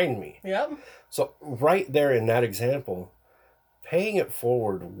person behind me. Yep. So right there in that example, paying it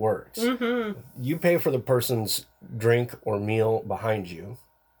forward works. Mm-hmm. You pay for the person's drink or meal behind you,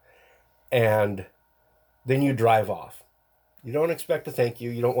 and then you drive off. You don't expect to thank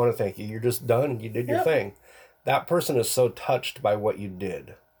you. You don't want to thank you. You're just done. You did your thing. That person is so touched by what you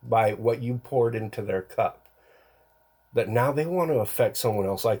did, by what you poured into their cup, that now they want to affect someone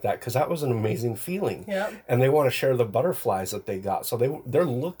else like that, because that was an amazing feeling. Yep. And they want to share the butterflies that they got. So they're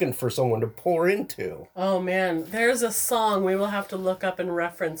looking for someone to pour into. Oh, man. There's a song we will have to look up and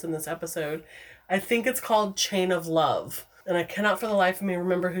reference in this episode. I think it's called Chain of Love. And I cannot for the life of me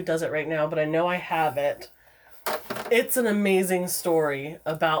remember who does it right now, but I know I have it. It's an amazing story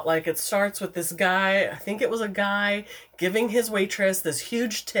about, like, it starts with this guy, I think it was a guy, giving his waitress this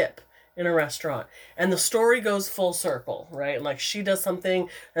huge tip in a restaurant. And the story goes full circle, right? Like, she does something,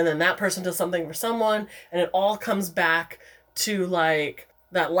 and then that person does something for someone, and it all comes back to, like,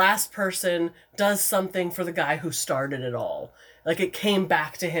 that last person does something for the guy who started it all. Like, it came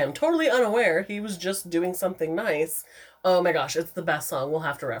back to him, totally unaware. He was just doing something nice. Oh my gosh, it's the best song. We'll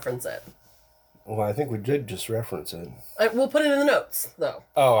have to reference it. Well, I think we did just reference it. We'll put it in the notes, though.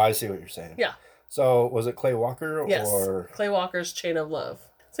 Oh, I see what you're saying. Yeah. So, was it Clay Walker? Yes, or Clay Walker's Chain of Love.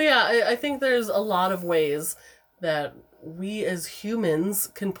 So yeah, I think there's a lot of ways that we as humans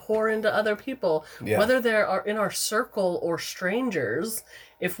can pour into other people, whether they are in our circle or strangers,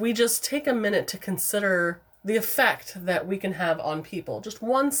 if we just take a minute to consider the effect that we can have on people. Just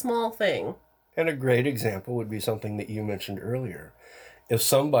one small thing. And a great example would be something that you mentioned earlier. If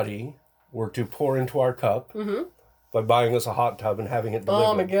somebody were to pour into our cup by buying us a hot tub and having it delivered.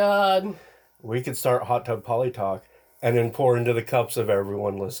 Oh my God. we could start Hot Tub Poly Talk and then pour into the cups of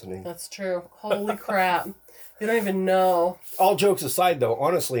everyone listening. That's true. Holy crap. You don't even know. All jokes aside, though,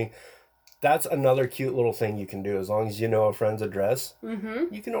 honestly, that's another cute little thing you can do. As long as you know a friend's address,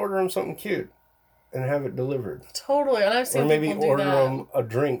 you can order them something cute and have it delivered. Totally. And I've seen or maybe people do order that. them a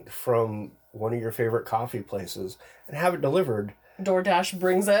drink from one of your favorite coffee places and have it delivered. DoorDash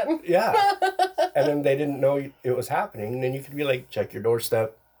brings it. Yeah. And then they didn't know it was happening. And then you could be like, check your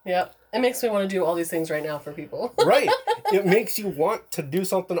doorstep. Yep. It makes me want to do all these things right now for people. Right. It makes you want to do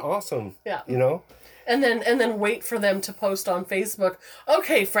something awesome. Yeah. You know? And then wait for them to post on Facebook,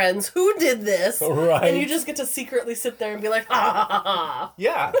 okay, friends, who did this? Right. And you just get to secretly sit there and be like, ha ha ha ha.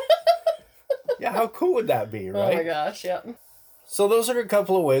 Yeah. Yeah, how cool would that be, right? Oh my gosh, yep. So those are a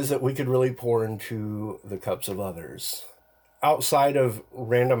couple of ways that we could really pour into the cups of others. Outside of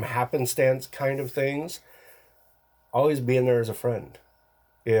random happenstance kind of things, always being there as a friend.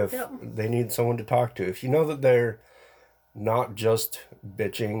 If they need someone to talk to. If you know that they're not just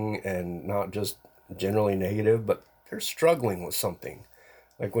bitching and not just generally negative, but they're struggling with something.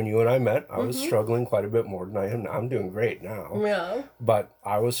 Like when you and I met, I was struggling quite a bit more than I am now. I'm doing great now. Yeah. But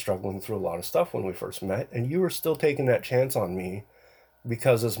I was struggling through a lot of stuff when we first met, and you were still taking that chance on me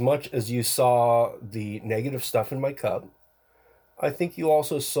because as much as you saw the negative stuff in my cup, I think you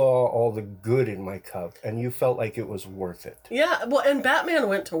also saw all the good in my cup, and you felt like it was worth it. Yeah, well, and Batman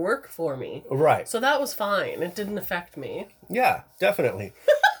went to work for me. Right. So that was fine. It didn't affect me. Yeah, definitely.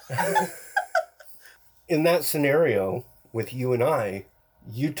 In that scenario with you and I,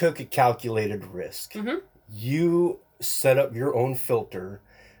 you took a calculated risk. You set up your own filter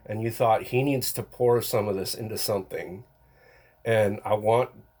and you thought he needs to pour some of this into something. And I want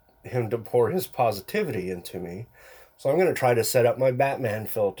him to pour his positivity into me. So I'm going to try to set up my Batman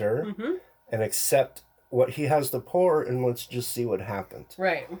filter and accept what he has to pour, and let's just see what happens.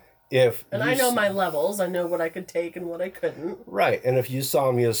 Right. And I know my levels. I know what I could take and what I couldn't. Right. And if you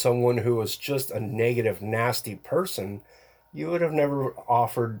saw me as someone who was just a negative, nasty person, you would have never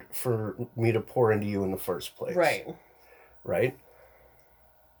offered for me to pour into you in the first place. Right. Right?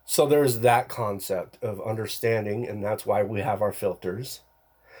 So there's that concept of understanding, and that's why we have our filters.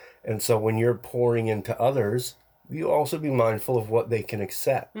 And so when you're pouring into others, you also be mindful of what they can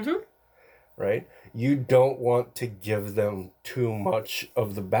accept. Right? You don't want to give them too much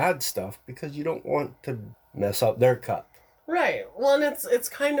of the bad stuff because you don't want to mess up their cup. Right. Well, and it's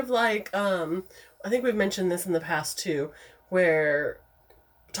kind of like, I think we've mentioned this in the past too, where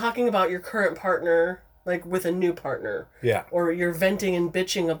talking about your current partner, like with a new partner. Yeah. Or you're venting and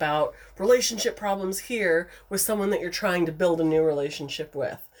bitching about relationship problems here with someone that you're trying to build a new relationship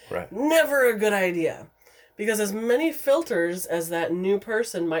with. Right. Never a good idea. Because as many filters as that new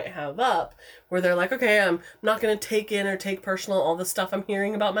person might have up, where they're like, okay, I'm not going to take in or take personal all the stuff I'm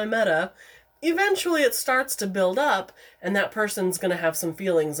hearing about my meta, eventually it starts to build up, and that person's going to have some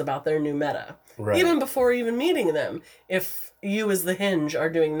feelings about their new meta. Right. Even before even meeting them, if you as the hinge are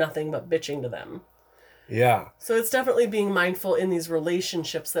doing nothing but bitching to them. Yeah. So it's definitely being mindful in these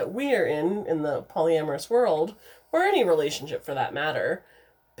relationships that we are in the polyamorous world, or any relationship for that matter,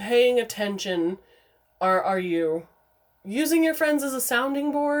 paying attention. Are you using your friends as a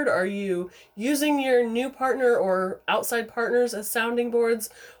sounding board? Are you using your new partner or outside partners as sounding boards?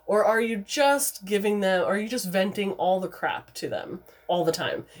 Or are you just venting all the crap to them all the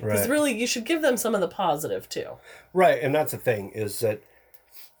time? Because really, you should give them some of the positive too. Right, and that's the thing, is that,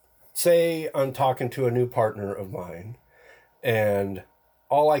 say I'm talking to a new partner of mine, and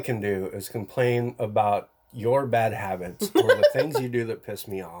all I can do is complain about your bad habits or the things you do that piss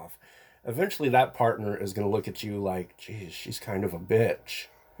me off. Eventually that partner is going to look at you like, geez, she's kind of a bitch.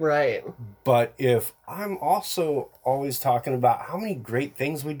 Right. But if I'm also always talking about how many great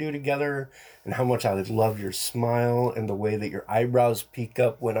things we do together and how much I love your smile and the way that your eyebrows peak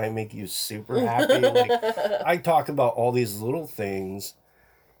up when I make you super happy, like I talk about all these little things,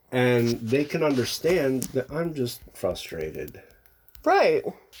 and they can understand that I'm just frustrated. Right.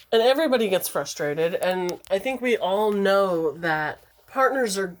 And everybody gets frustrated, and I think we all know that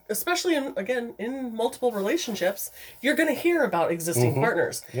partners are, especially in multiple relationships, you're going to hear about existing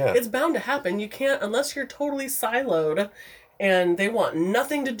partners. Yeah. It's bound to happen. You can't, unless you're totally siloed and they want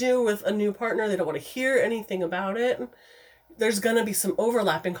nothing to do with a new partner, they don't want to hear anything about it, there's going to be some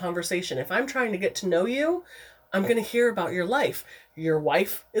overlapping conversation. If I'm trying to get to know you, I'm going to hear about your life. Your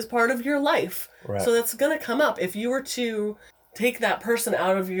wife is part of your life. Right. So that's going to come up. If you were to take that person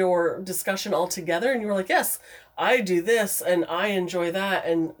out of your discussion altogether and you were like, yes, I do this and I enjoy that,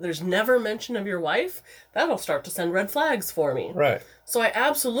 and there's never mention of your wife, that'll start to send red flags for me. Right. So I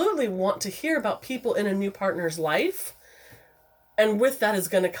absolutely want to hear about people in a new partner's life And with that is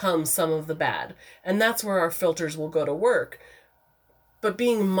going to come some of the bad. And that's where our filters will go to work. But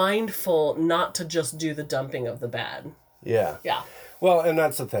being mindful not to just do the dumping of the bad. Yeah. Yeah. Well, and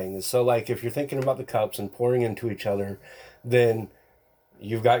that's the thing. So, like, if you're thinking about the cups and pouring into each other, then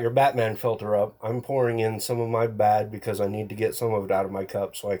you've got your Batman filter up. I'm pouring in some of my bad because I need to get some of it out of my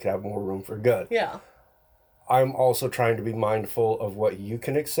cup so I can have more room for good. Yeah. I'm also trying to be mindful of what you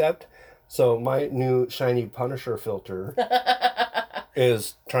can accept. So my new shiny Punisher filter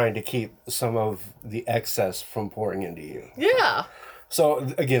is trying to keep some of the excess from pouring into you. Yeah.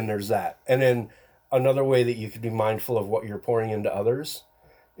 So again, there's that. And then another way that you could be mindful of what you're pouring into others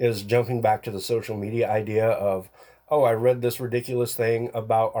is jumping back to the social media idea of, oh, I read this ridiculous thing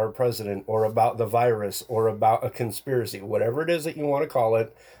about our president or about the virus or about a conspiracy, whatever it is that you want to call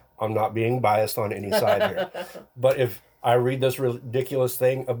it. I'm not being biased on any side here. But if I read this ridiculous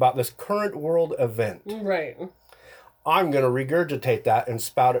thing about this current world event, Right. I'm going to regurgitate that and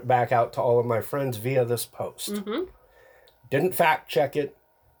spout it back out to all of my friends via this post. Mm-hmm. Didn't fact check it.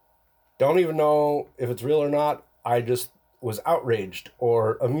 Don't even know if it's real or not. I just was outraged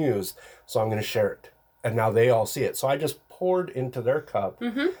or amused. So I'm going to share it. And now they all see it. So I just poured into their cup,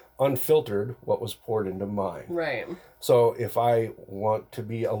 unfiltered, what was poured into mine. Right. So if I want to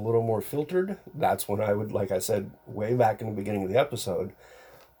be a little more filtered, that's when I would, like I said way back in the beginning of the episode,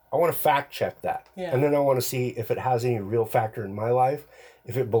 I want to fact check that. Yeah. And then I want to see if it has any real factor in my life,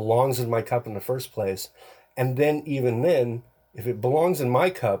 if it belongs in my cup in the first place. And then even then, if it belongs in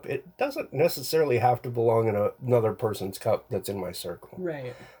my cup, it doesn't necessarily have to belong in another person's cup that's in my circle.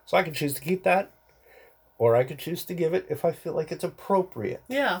 Right. So I can choose to keep that, or I could choose to give it if I feel like it's appropriate.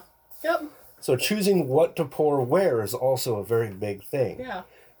 Yeah. Yep. So choosing what to pour where is also a very big thing. Yeah.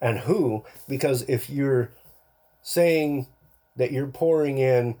 And who, because if you're saying that you're pouring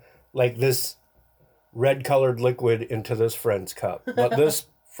in like this red colored liquid into this friend's cup, but this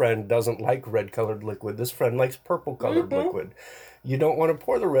friend doesn't like red colored liquid, this friend likes purple colored liquid, you don't want to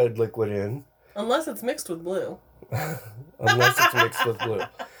pour the red liquid in. Unless it's mixed with blue. Unless it's mixed with blue.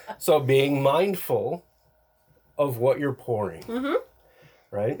 So being mindful of what you're pouring. Mm-hmm.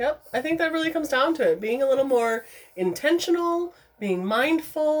 Right? Yep. I think that really comes down to it. Being a little more intentional, being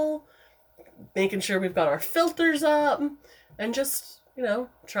mindful, making sure we've got our filters up, and just,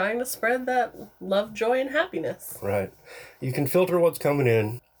 trying to spread that love, joy, and happiness. Right. You can filter what's coming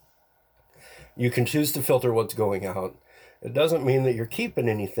in. You can choose to filter what's going out. It doesn't mean that you're keeping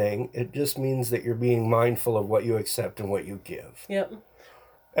anything. It just means that you're being mindful of what you accept and what you give. Yep.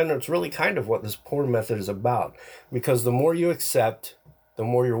 And it's really kind of what this pour method is about. Because the more you accept, the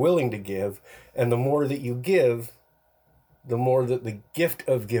more you're willing to give, and the more that you give, the more that the gift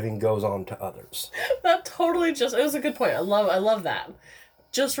of giving goes on to others. That totally it was a good point. I love that.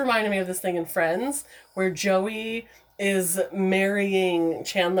 Just reminded me of this thing in Friends where Joey is marrying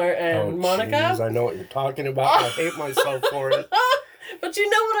Chandler and Monica. Geez, I know what you're talking about. I hate myself for it. But you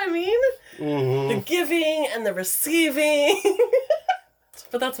know what I mean? Mm-hmm. The giving and the receiving.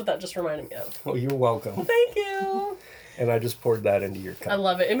 But that's what that just reminded me of. Well, you're welcome. Thank you. And I just poured that into your I cup.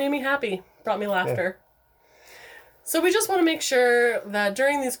 love it. It made me happy. Brought me laughter. Yeah. So we just want to make sure that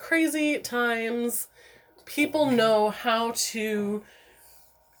during these crazy times, people know how to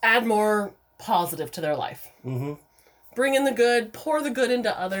add more positive to their life. Mm-hmm. Bring in the good, pour the good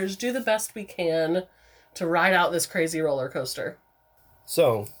into others, do the best we can to ride out this crazy roller coaster.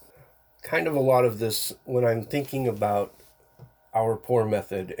 So, kind of a lot of this, when I'm thinking about our pour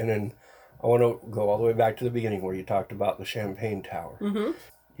method, and then I want to go all the way back to the beginning where you talked about the champagne tower. Mm-hmm.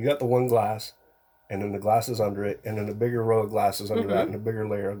 You got the one glass, and then the glasses under it, and then a bigger row of glasses under that, and a bigger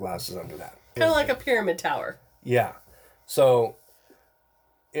layer of glasses under that. Kind of like a pyramid tower. Yeah. So,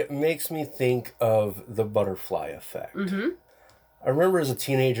 it makes me think of the butterfly effect. Mm-hmm. I remember as a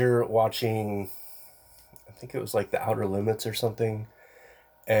teenager watching, I think it was like The Outer Limits or something,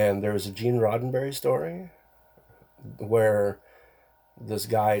 and there was a Gene Roddenberry story where this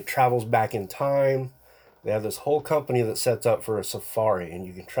guy travels back in time. They have this whole company that sets up for a safari, and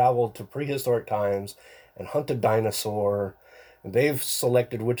you can travel to prehistoric times and hunt a dinosaur. And they've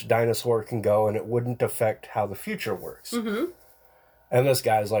selected which dinosaur can go, and it wouldn't affect how the future works. Mm-hmm. And this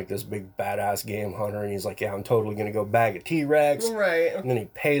guy's like this big badass game hunter, and he's like, yeah, I'm totally going to go bag a T-Rex. Right. And then he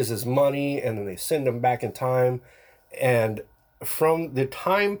pays his money, and then they send him back in time. And from the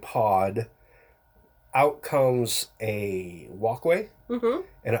time pod, out comes a walkway, mm-hmm.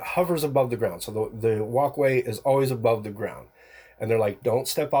 and it hovers above the ground. So the walkway is always above the ground. And they're like, don't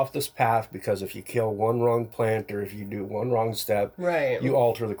step off this path, because if you kill one wrong plant or if you do one wrong step, right, you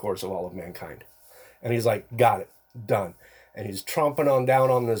alter the course of all of mankind. And he's like, got it, done. And he's tromping on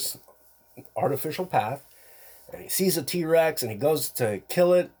down on this artificial path. And he sees a T-Rex and he goes to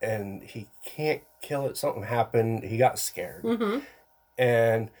kill it and he can't kill it. Something happened. He got scared. Mm-hmm.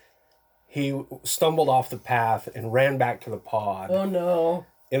 And he stumbled off the path and ran back to the pod. Oh, no.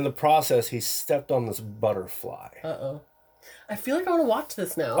 In the process, he stepped on this butterfly. Uh-oh. I feel like I want to watch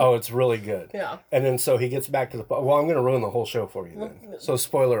this now. Oh, it's really good. Yeah. And then so he gets back to the pod. Well, I'm going to ruin the whole show for you then. So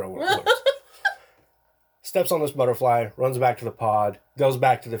spoiler alert. Steps on this butterfly, runs back to the pod, goes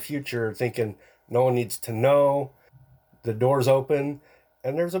back to the future thinking no one needs to know. The doors open,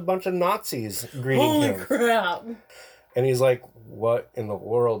 and there's a bunch of Nazis greeting Holy him. crap. And he's like, what in the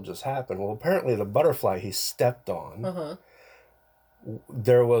world just happened? Well, apparently the butterfly he stepped on, Uh-huh.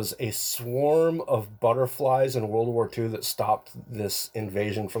 there was a swarm of butterflies in World War II that stopped this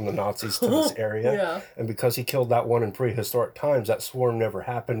invasion from the Nazis to this area. Yeah. And because he killed that one in prehistoric times, that swarm never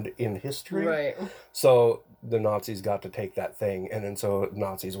happened in history. Right. So the Nazis got to take that thing, and then so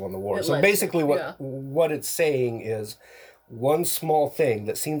Nazis won the war. It So led basically to- what it's saying is one small thing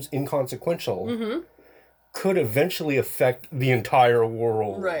that seems inconsequential Mm-hmm. could eventually affect the entire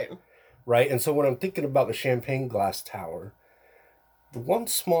world. Right. Right? And so when I'm thinking about the Champagne Glass Tower, the one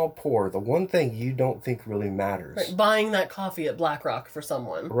small pour, the one thing you don't think really matters. Right. Buying that coffee at Black Rock for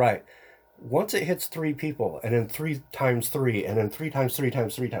someone. Right. Once it hits 3 people, and then 3 times 3, and then 3 times 3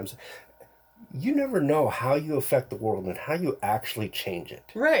 times 3 times, you never know how you affect the world and how you actually change it.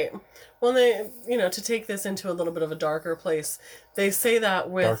 Right. Well, they, to take this into a little bit of a darker place, they say that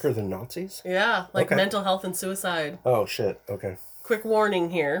with... Darker than Nazis? Yeah, like Okay. mental health and suicide. Oh, shit. Okay. Quick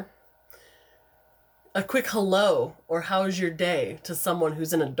warning here. A quick hello or how's your day to someone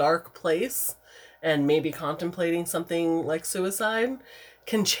who's in a dark place and maybe contemplating something like suicide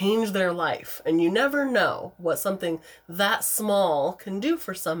can change their life. And you never know what something that small can do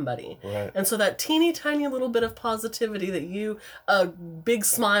for somebody. Right. And so that teeny tiny little bit of positivity that a big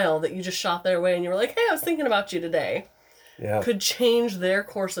smile that you just shot their way and you were like, hey, I was thinking about you today, Yeah. could change their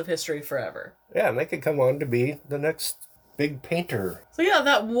course of history forever. Yeah, and they could come on to be the next big painter. So yeah,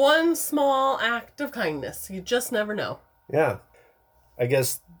 that one small act of kindness, you just never know. Yeah. I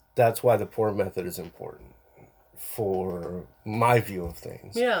guess that's why the pour method is important for my view of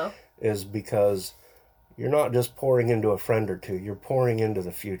things. Yeah. Is because you're not just pouring into a friend or two, you're pouring into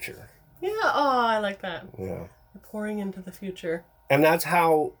the future. Yeah, oh, I like that. Yeah. You're pouring into the future. And that's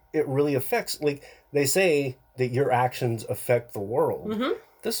how it really affects, like they say that your actions affect the world. Mm-hmm.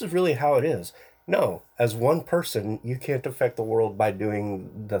 This is really how it is. No, as one person, you can't affect the world by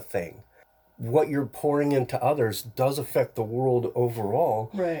doing the thing. What you're pouring into others does affect the world overall.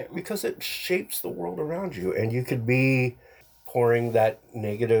 Right. Because it shapes the world around you. And you could be pouring that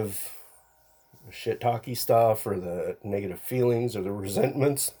negative shit-talky stuff or the negative feelings or the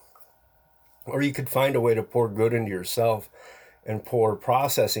resentments. Or you could find a way to pour good into yourself and pour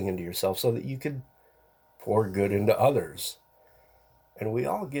processing into yourself so that you could pour good into others. And we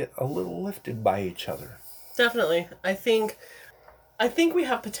all get a little lifted by each other. Definitely. I think we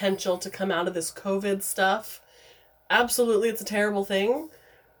have potential to come out of this COVID stuff. Absolutely, it's a terrible thing.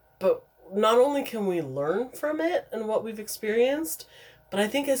 But not only can we learn from it and what we've experienced, but I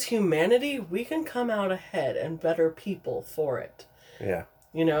think as humanity, we can come out ahead and better people for it. Yeah.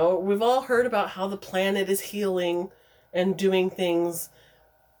 We've all heard about how the planet is healing and doing things.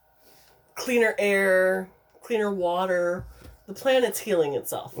 Cleaner air, cleaner water. The planet's healing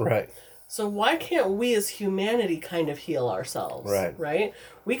itself. Right. So why can't we as humanity kind of heal ourselves? Right. Right?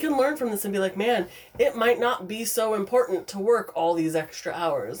 We can learn from this and be like, man, it might not be so important to work all these extra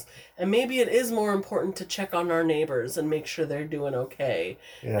hours. And maybe it is more important to check on our neighbors and make sure they're doing okay.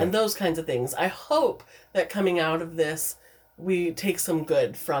 Yeah. And those kinds of things. I hope that coming out of this, we take some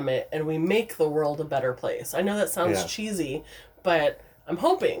good from it and we make the world a better place. I know that sounds Yeah. cheesy, but I'm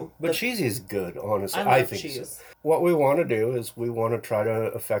hoping. But cheesy is good, honestly. I love think cheese. so. What we want to do is we want to try to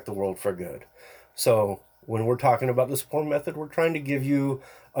affect the world for good. So when we're talking about the support method, we're trying to give you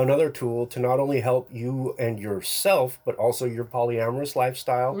another tool to not only help you and yourself, but also your polyamorous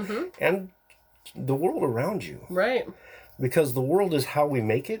lifestyle and the world around you. Right. Because the world is how we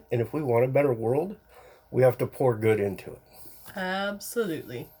make it. And if we want a better world, we have to pour good into it.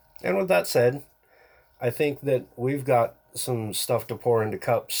 Absolutely. And with that said, I think that we've got some stuff to pour into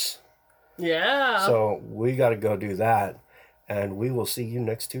cups. Yeah. So we got to go do that. And we will see you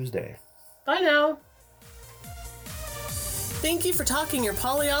next Tuesday. Bye now. Thank you for talking your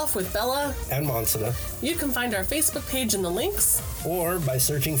poly off with Bella. And Monsita. You can find our Facebook page in the links. Or by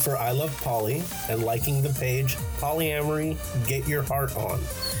searching for I Love Poly and liking the page Polyamory, Get Your Heart On.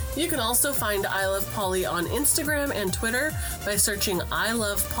 You can also find I Love Poly on Instagram and Twitter by searching I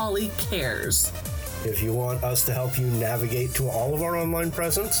Love Poly Cares. If you want us to help you navigate to all of our online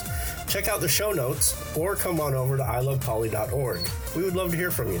presence, check out the show notes or come on over to ilovepoly.org. We would love to hear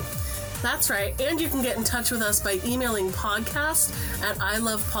from you. That's right, and you can get in touch with us by emailing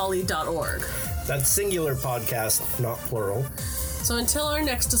podcast@ilovepoly.org. That's singular podcast, not plural. So until our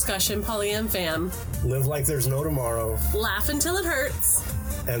next discussion, Polyam fam, live like there's no tomorrow, laugh until it hurts,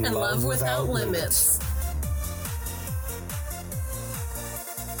 and love without limits.